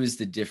to you is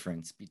the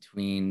difference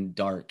between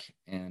dark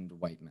and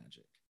white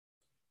magic.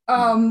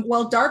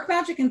 Well, dark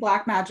magic and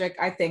black magic,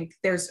 I think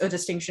there's a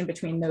distinction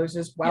between those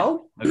as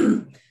well. Yeah.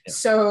 Okay. Yeah.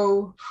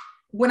 So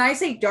when I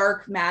say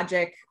dark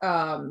magic,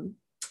 I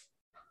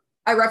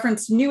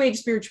reference New Age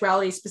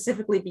spirituality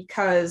specifically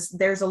because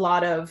there's a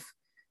lot of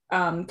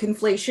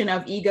conflation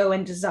of ego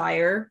and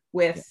desire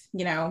with,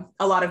 a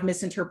lot of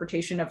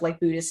misinterpretation of like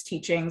Buddhist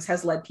teachings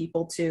has led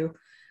people to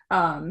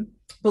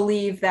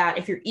believe that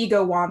if your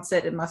ego wants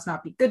it, it must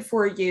not be good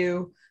for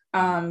you.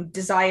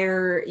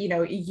 Desire,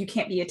 you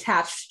can't be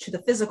attached to the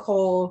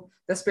physical.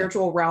 The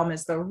spiritual realm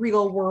is the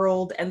real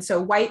world. And so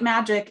white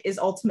magic is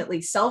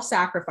ultimately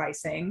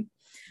self-sacrificing,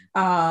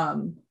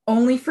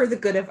 only for the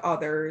good of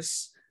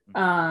others,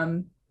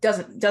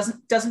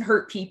 doesn't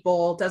hurt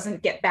people,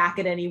 doesn't get back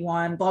at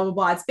anyone, blah, blah,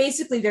 blah. It's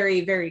basically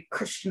very, very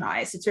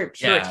Christianized. It's very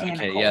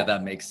puritanical. Yeah, okay. Yeah,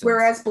 that makes sense.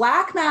 Whereas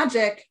black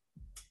magic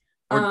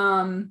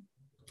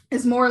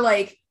is more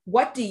like,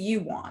 what do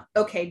you want?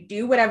 Okay,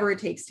 do whatever it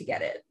takes to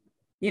get it.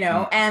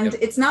 And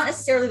it's not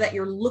necessarily that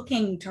you're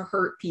looking to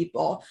hurt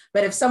people,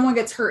 but if someone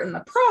gets hurt in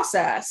the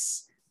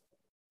process,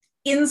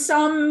 in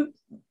some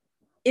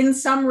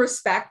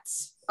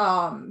respects,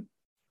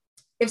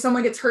 if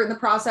someone gets hurt in the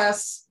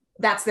process,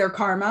 that's their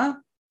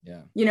karma.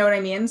 Yeah. You know what I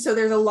mean? So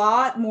there's a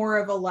lot more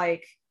of a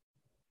like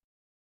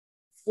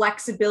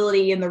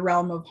flexibility in the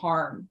realm of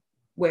harm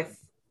with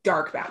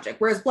dark magic,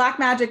 whereas black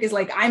magic is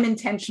like, I'm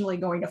intentionally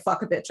going to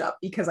fuck a bitch up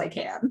because I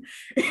can.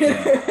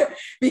 Yeah.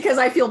 Because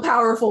I feel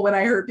powerful when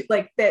I hurt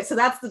like that. So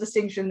that's the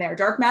distinction there.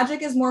 Dark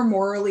magic is more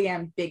morally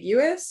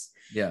ambiguous.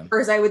 Yeah.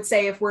 Whereas I would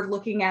say if we're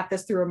looking at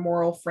this through a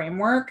moral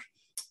framework,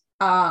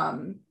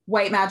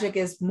 white magic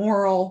is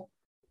moral,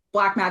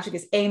 black magic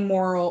is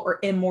amoral or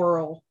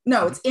immoral.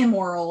 No, it's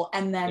immoral.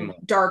 And then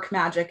dark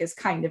magic is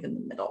kind of in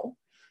the middle.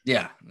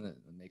 Yeah.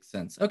 Makes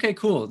sense. Okay,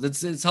 cool.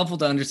 It's helpful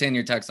to understand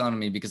your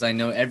taxonomy because I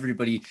know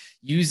everybody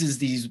uses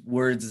these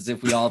words as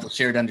if we all have a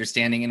shared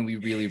understanding, and we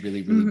really,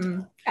 really, really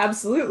don't.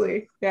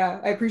 Absolutely. Yeah,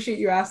 I appreciate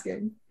you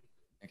asking.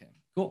 Okay,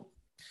 cool.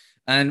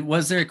 And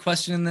was there a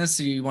question in this,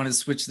 or you want to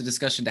switch the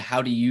discussion to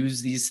how to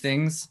use these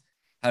things?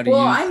 I'm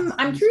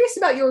curious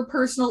about your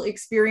personal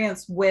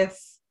experience with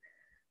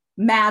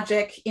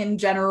magic in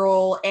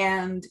general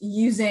and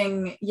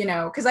using,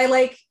 because I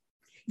like.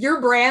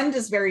 Your brand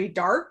is very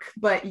dark,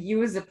 but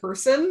you as a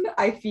person,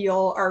 I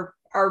feel,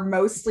 are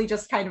mostly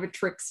just kind of a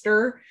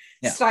trickster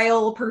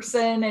style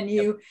person, and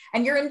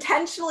you're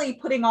intentionally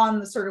putting on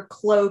the sort of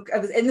cloak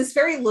of in this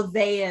very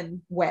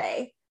LaVeyan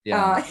way.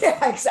 Yeah,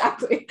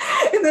 exactly.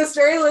 In this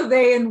very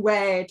LaVeyan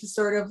way to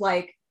sort of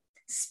like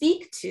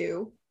speak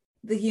to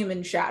the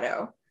human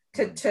shadow,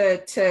 to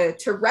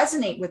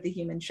resonate with the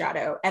human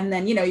shadow, and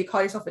then you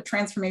call yourself a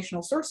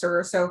transformational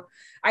sorcerer. So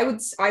I'm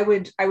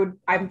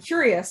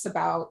curious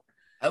about.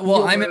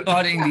 Well, I'm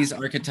embodying these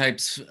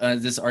archetypes,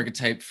 this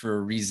archetype for a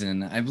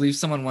reason. I believe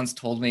someone once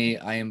told me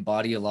I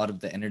embody a lot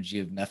of the energy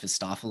of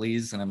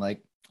Mephistopheles, and I'm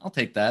like, I'll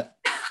take that.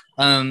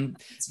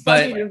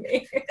 But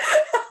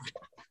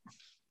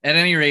At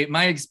any rate,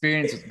 my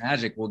experience with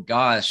magic, well,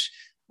 gosh,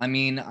 I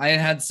mean, I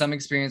had some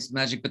experience with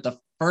magic, but the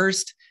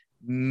first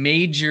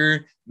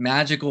major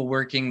magical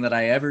working that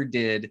I ever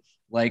did,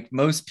 like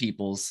most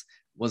people's,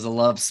 was a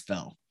love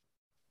spell.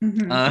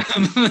 Yeah,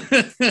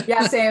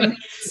 same.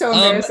 So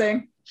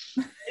embarrassing.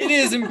 It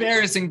is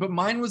embarrassing, but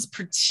mine was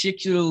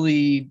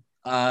particularly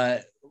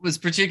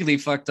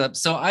fucked up.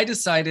 So I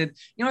decided,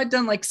 I'd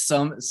done like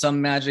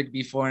some magic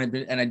before,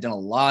 and I'd done a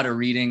lot of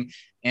reading,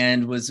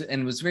 and was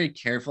very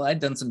careful. I'd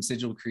done some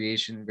sigil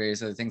creation and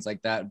various other things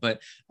like that,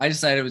 but I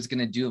decided I was going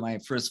to do my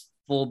first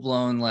full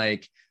blown,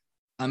 like,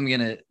 I'm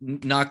going to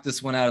knock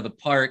this one out of the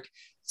park.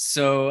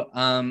 So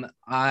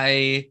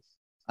I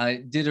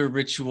did a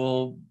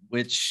ritual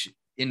which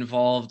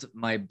involved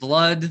my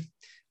blood,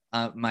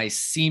 my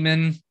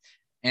semen,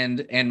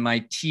 and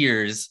my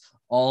tears,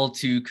 all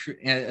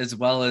as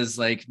well as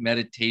like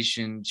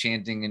meditation,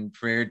 chanting, and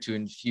prayer to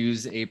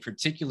infuse a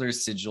particular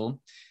sigil,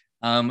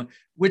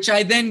 which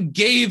I then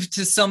gave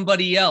to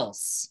somebody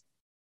else.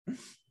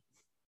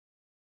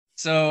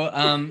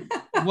 So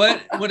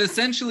what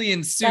essentially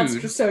ensued? That's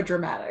just so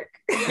dramatic.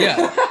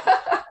 Yeah.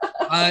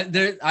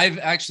 I've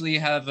actually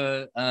have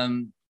a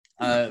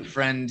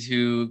friend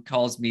who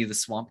calls me the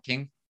Swamp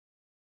King.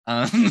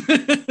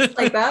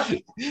 Like that?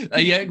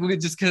 Yeah,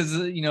 just because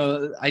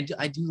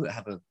I do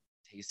have a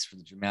taste for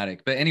the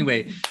dramatic. But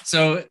anyway,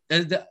 so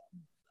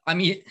I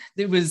mean,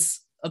 it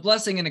was a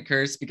blessing and a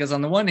curse, because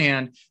on the one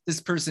hand,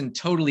 this person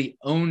totally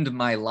owned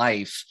my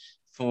life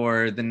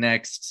for the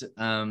next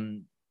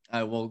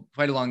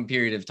quite a long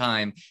period of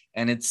time,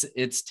 and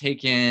it's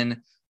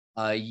taken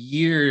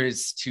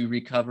years to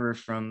recover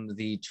from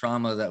the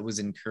trauma that was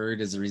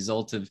incurred as a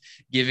result of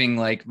giving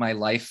like my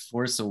life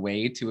force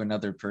away to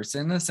another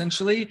person,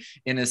 essentially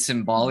in a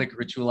symbolic,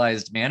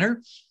 ritualized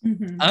manner.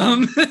 You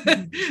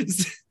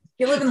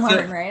live and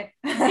learn, right?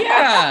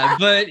 Yeah,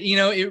 but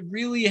it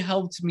really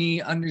helped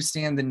me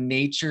understand the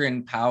nature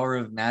and power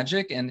of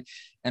magic, and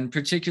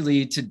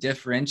particularly to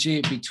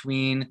differentiate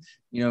between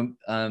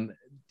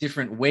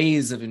different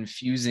ways of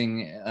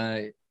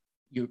infusing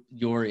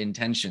your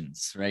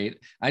intentions, right?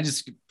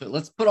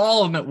 Let's put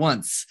all of them at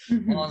once,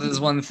 all as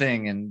one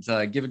thing, and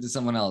give it to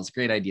someone else.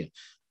 Great idea.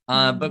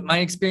 But my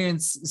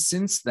experience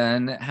since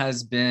then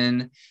has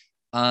been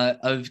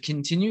of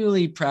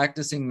continually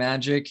practicing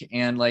magic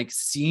and like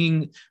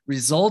seeing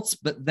results,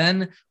 but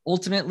then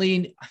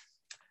ultimately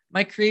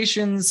my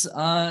creations,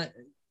 a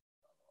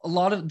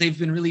lot of they've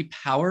been really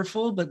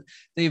powerful, but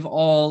they've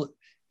all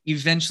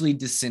eventually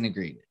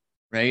disintegrated.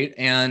 Right.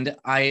 And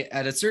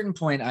at a certain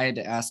point, I had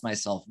to ask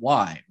myself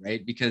why,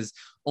 right? Because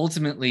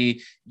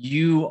ultimately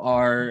you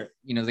are,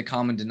 the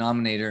common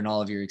denominator in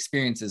all of your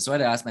experiences. So I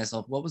had to ask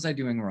myself, what was I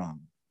doing wrong?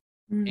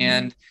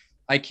 And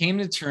I came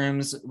to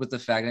terms with the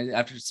fact that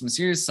after some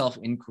serious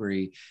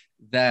self-inquiry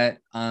that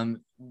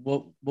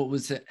what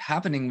was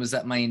happening was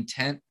that my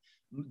intent,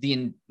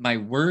 my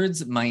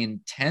words, my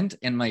intent,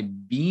 and my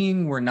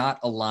being were not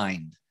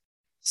aligned.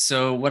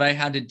 So what I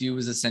had to do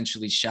was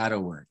essentially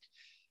shadow work.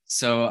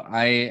 So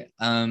I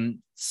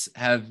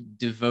have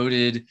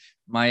devoted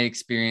my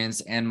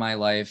experience and my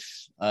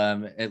life,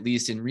 at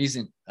least in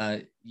recent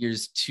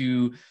years,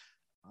 to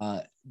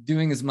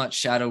doing as much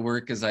shadow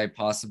work as I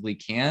possibly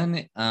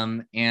can.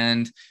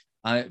 And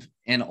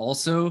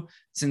also,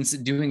 since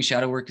doing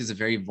shadow work is a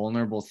very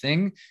vulnerable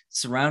thing,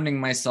 surrounding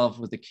myself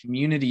with a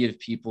community of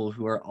people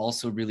who are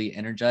also really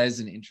energized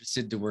and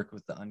interested to work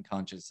with the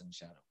unconscious and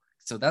shadow work.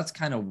 So that's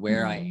kind of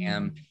where I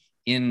am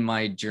in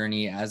my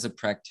journey as a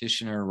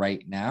practitioner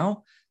right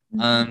now.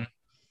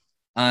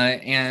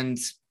 And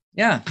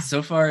yeah,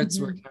 so far it's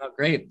working out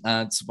great.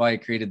 It's why I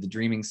created the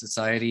Dreaming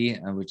Society,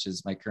 which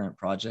is my current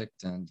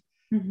project. And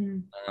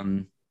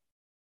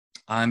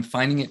I'm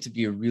finding it to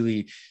be a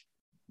really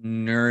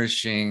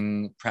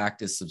nourishing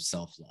practice of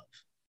self-love.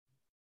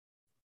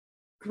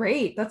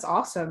 Great. That's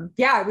awesome.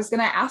 Yeah, I was going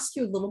to ask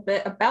you a little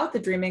bit about the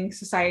Dreaming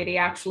Society,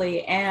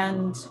 actually.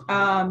 And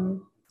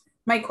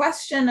my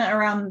question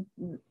around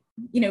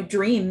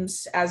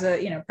dreams as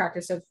a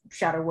practice of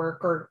shadow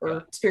work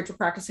or spiritual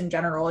practice in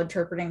general,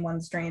 interpreting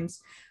one's dreams.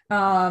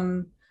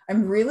 I'm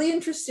really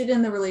interested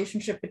in the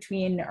relationship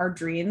between our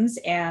dreams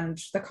and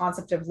the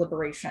concept of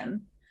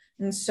liberation.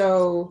 And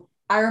so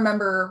I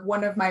remember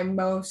one of my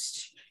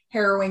most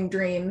harrowing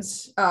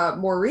dreams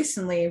more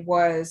recently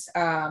was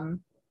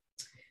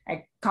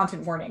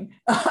content warning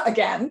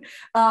again.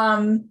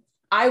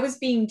 I was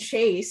being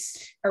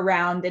chased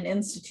around an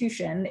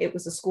institution. It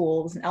was a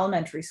school, it was an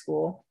elementary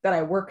school that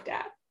I worked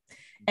at.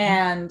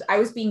 And I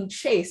was being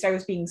chased, I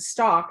was being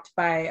stalked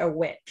by a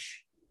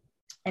witch.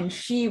 And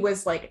she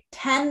was like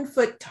 10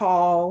 foot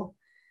tall,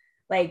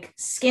 like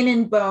skin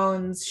and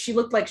bones. She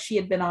looked like she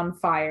had been on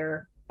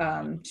fire.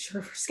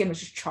 Her skin was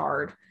just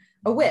charred,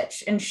 a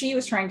witch. And she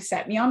was trying to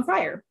set me on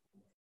fire.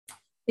 At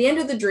the end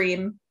of the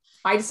dream,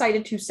 I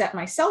decided to set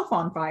myself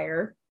on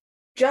fire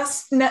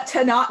just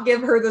to not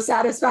give her the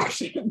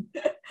satisfaction.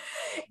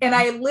 And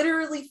I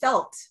literally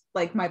felt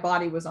like my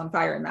body was on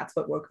fire, and that's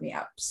what woke me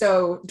up.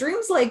 So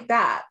dreams like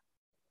that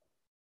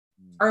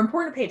are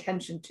important to pay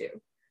attention to.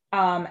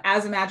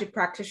 As a magic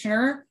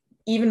practitioner,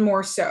 even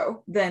more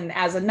so than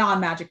as a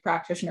non-magic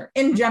practitioner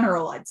in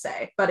general, I'd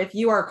say. But if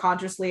you are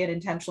consciously and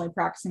intentionally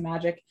practicing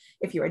magic,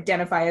 if you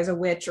identify as a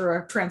witch or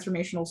a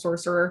transformational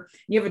sorcerer,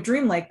 you have a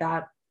dream like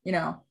that, you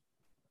know,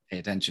 Pay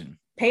attention.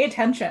 Pay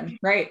attention.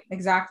 Right.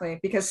 Exactly.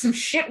 Because some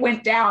shit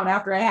went down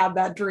after I had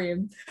that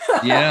dream.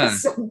 Yeah.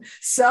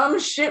 some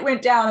shit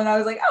went down and I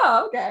was like,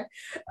 oh, okay.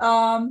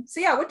 So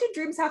yeah, what do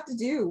dreams have to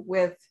do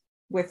with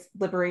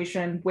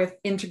liberation, with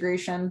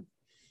integration?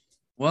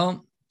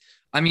 Well,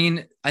 I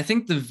mean, I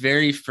think the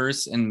very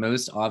first and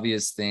most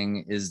obvious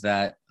thing is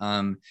that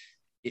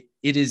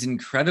it is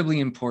incredibly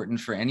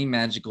important for any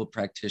magical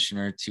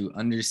practitioner to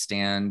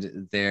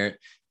understand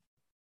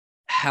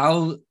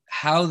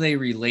how they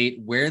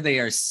relate, where they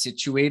are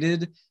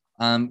situated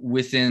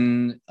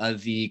within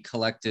the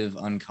collective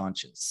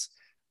unconscious.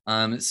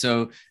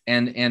 So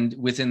and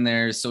within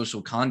their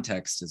social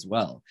context as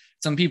well.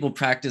 Some people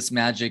practice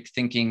magic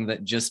thinking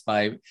that just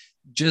by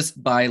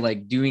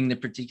like doing the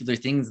particular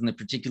things in the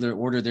particular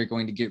order, they're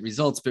going to get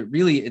results. But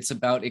really, it's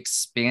about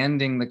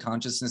expanding the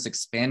consciousness,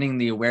 expanding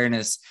the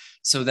awareness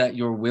so that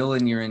your will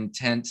and your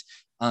intent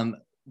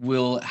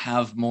will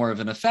have more of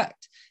an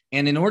effect.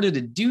 And in order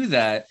to do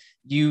that,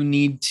 you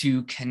need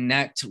to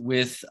connect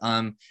with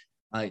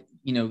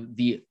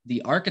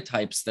the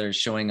archetypes that are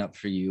showing up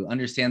for you,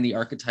 understand the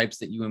archetypes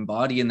that you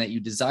embody and that you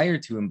desire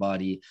to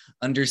embody,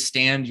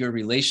 understand your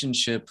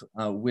relationship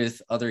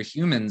with other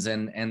humans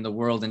and the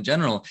world in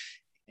general.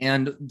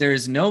 And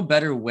there's no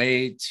better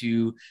way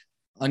to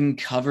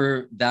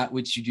uncover that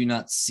which you do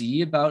not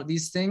see about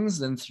these things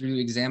than through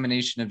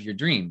examination of your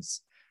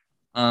dreams.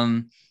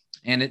 And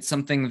it's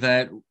something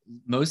that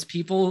most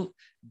people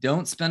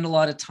don't spend a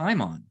lot of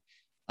time on.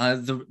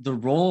 The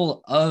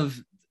role of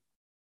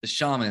the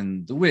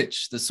shaman, the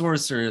witch, the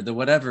sorcerer, the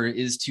whatever,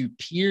 is to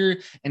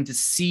peer and to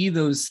see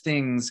those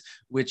things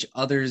which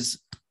others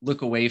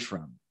look away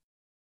from,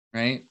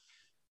 right?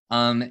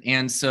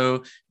 And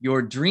so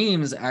your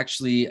dreams,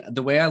 actually,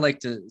 the way I like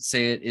to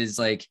say it is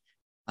like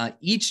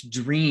each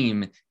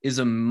dream is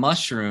a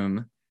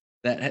mushroom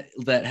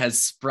that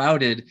has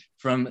sprouted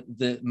from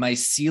the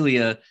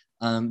mycelial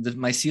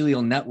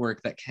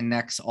network that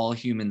connects all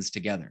humans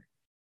together,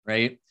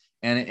 right?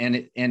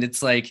 And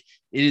it's like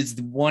it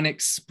is one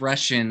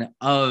expression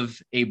of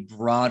a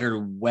broader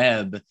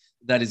web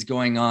that is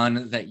going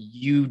on that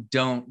you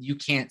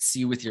can't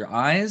see with your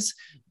eyes,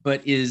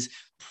 but is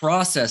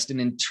processed and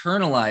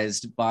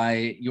internalized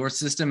by your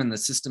system and the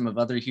system of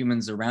other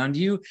humans around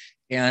you.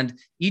 And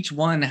each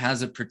one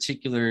has a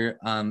particular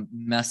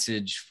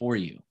message for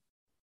you.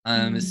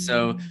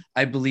 So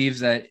I believe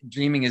that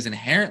dreaming is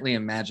inherently a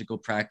magical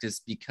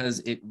practice because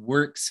it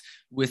works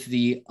with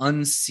the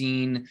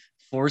unseen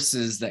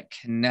forces that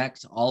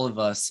connect all of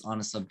us on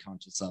a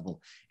subconscious level.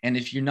 And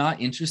if you're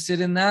not interested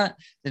in that,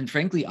 then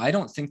frankly, I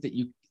don't think that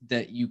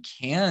you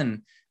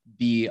can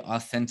be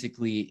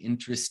authentically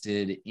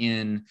interested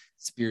in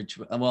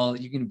spiritual. Well,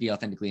 you can be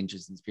authentically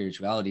interested in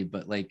spirituality,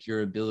 but like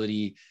your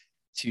ability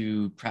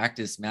to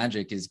practice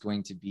magic is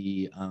going to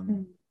be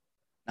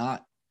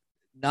not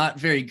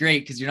very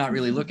great because you're not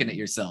really looking at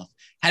yourself.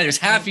 There's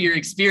half of your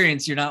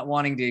experience you're not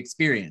wanting to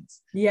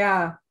experience.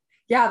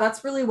 Yeah,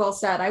 that's really well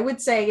said. I would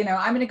say,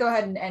 I'm going to go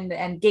ahead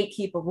and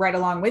gatekeep right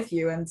along with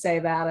you and say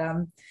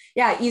that,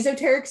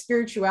 esoteric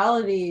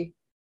spirituality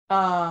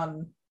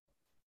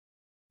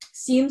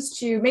seems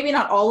to, maybe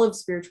not all of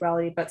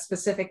spirituality, but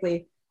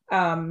specifically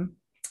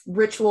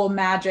ritual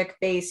magic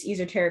based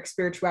esoteric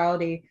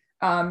spirituality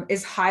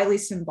is highly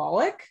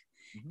symbolic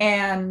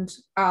and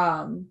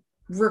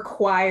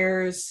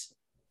requires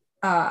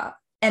an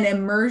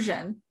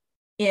immersion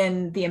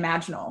in the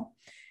imaginal.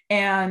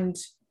 And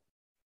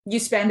you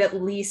spend at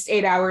least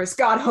 8 hours,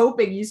 God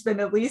hoping you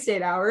spend at least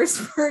 8 hours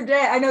per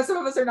day. I know some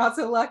of us are not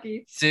so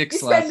lucky.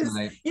 6 last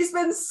night. You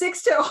spend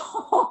 6 to,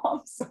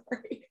 I'm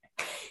sorry.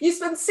 You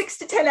spend 6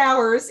 to 10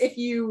 hours if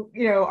you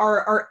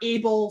are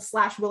able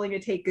 / willing to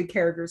take good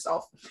care of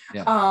yourself.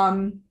 Yeah.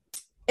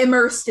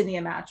 Immersed in the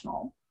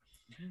imaginal.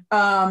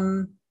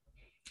 And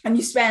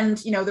you spend,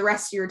 the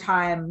rest of your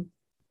time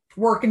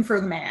working for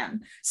the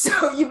man.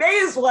 So you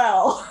may as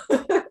well,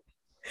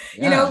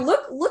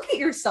 look at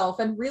yourself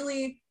and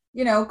really,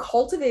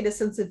 cultivate a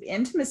sense of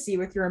intimacy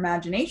with your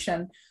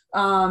imagination.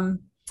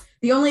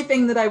 The only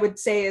thing that I would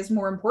say is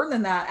more important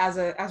than that as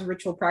a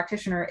ritual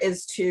practitioner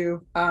is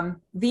to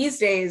these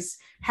days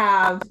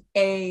have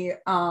a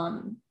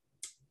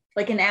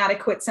like an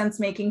adequate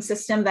sense-making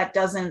system that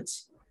doesn't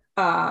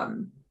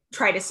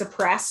try to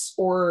suppress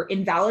or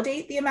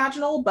invalidate the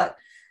imaginal, but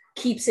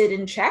keeps it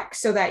in check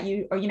so that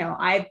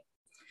I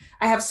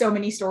have so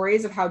many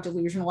stories of how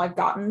delusional I've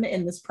gotten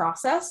in this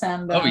process.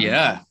 And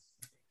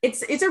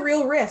it's a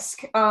real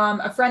risk.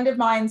 A friend of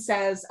mine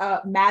says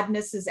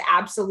madness is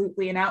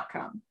absolutely an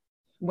outcome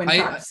when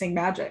practicing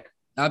magic.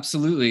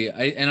 Absolutely.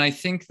 I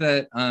think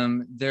that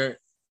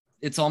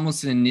it's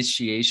almost an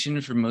initiation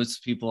for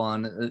most people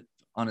on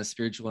a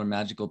spiritual or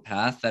magical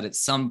path, that at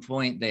some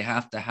point they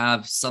have to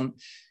have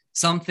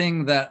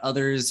something that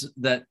others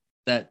that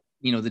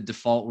the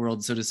default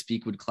world, so to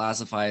speak, would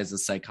classify as a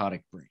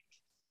psychotic break.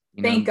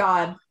 You know? Thank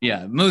God.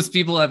 Yeah, most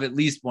people have at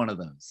least one of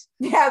those.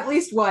 Yeah, at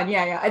least one.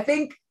 Yeah. I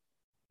think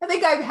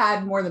I've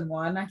had more than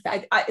one.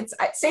 It's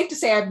safe to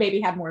say I've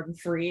maybe had more than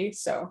 3.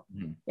 So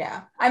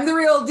yeah, I'm the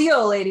real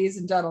deal, ladies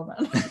and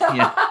gentlemen.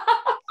 Yeah.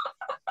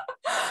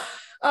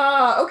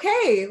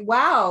 Okay.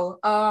 Wow.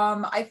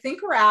 I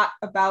think we're at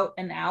about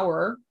an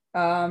hour.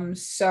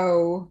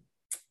 So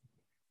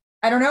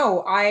I don't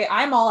know.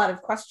 I'm all out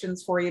of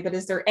questions for you, but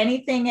is there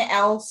anything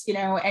else,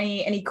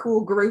 any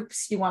cool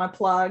groups you want to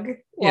plug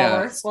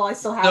while I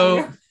still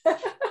have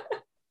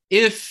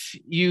you?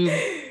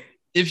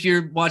 If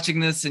you're watching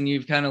this and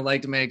you've kind of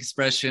liked my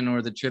expression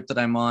or the trip that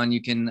I'm on,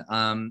 you can,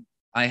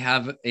 I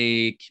have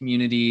a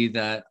community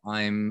that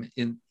I'm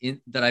in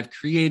that I've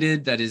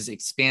created that is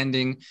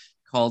expanding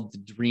called the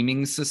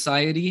Dreaming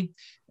Society.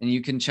 And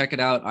you can check it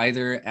out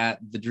either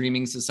at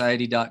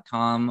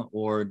thedreamingsociety.com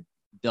or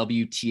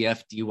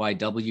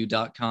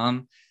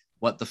WTFDYW.com.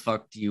 What the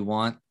fuck do you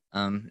want?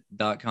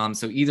 .com.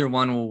 So either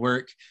one will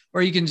work,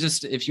 or you can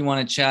just, if you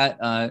want to chat,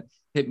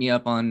 hit me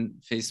up on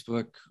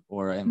Facebook,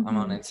 or I'm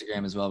on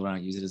Instagram as well, but I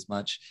don't use it as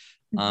much.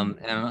 And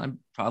I'd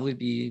probably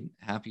be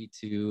happy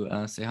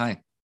to say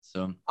hi.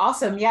 So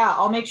awesome. Yeah,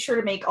 I'll make sure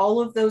to make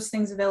all of those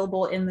things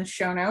available in the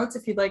show notes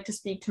if you'd like to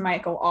speak to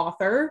Michael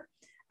Author.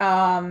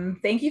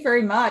 Thank you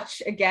very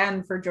much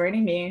again for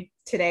joining me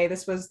today.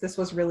 This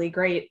was really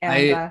great.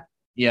 And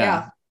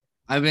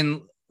I've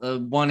been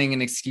wanting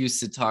an excuse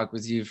to talk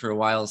with you for a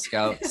while,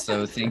 Scout.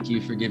 So thank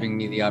you for giving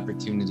me the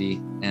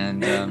opportunity, and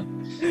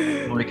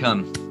more to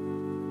come.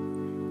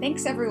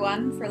 Thanks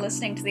everyone for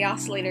listening to the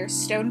Oscillator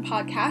Stone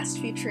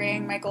podcast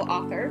featuring Michael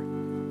Author.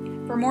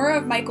 For more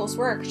of Michael's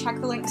work,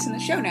 check the links in the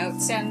show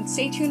notes, and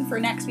stay tuned for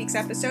next week's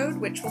episode,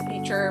 which will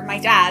feature my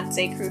dad,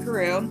 Zekru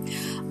Haru,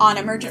 on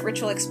emergent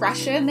ritual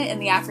expression in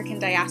the African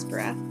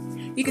diaspora.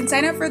 You can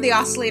sign up for the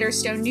Oscillator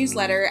Stone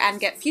newsletter and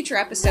get future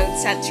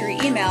episodes sent to your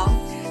email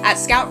at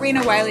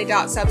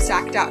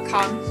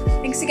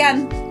scoutrainawiley.substack.com. Thanks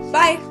again.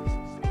 Bye!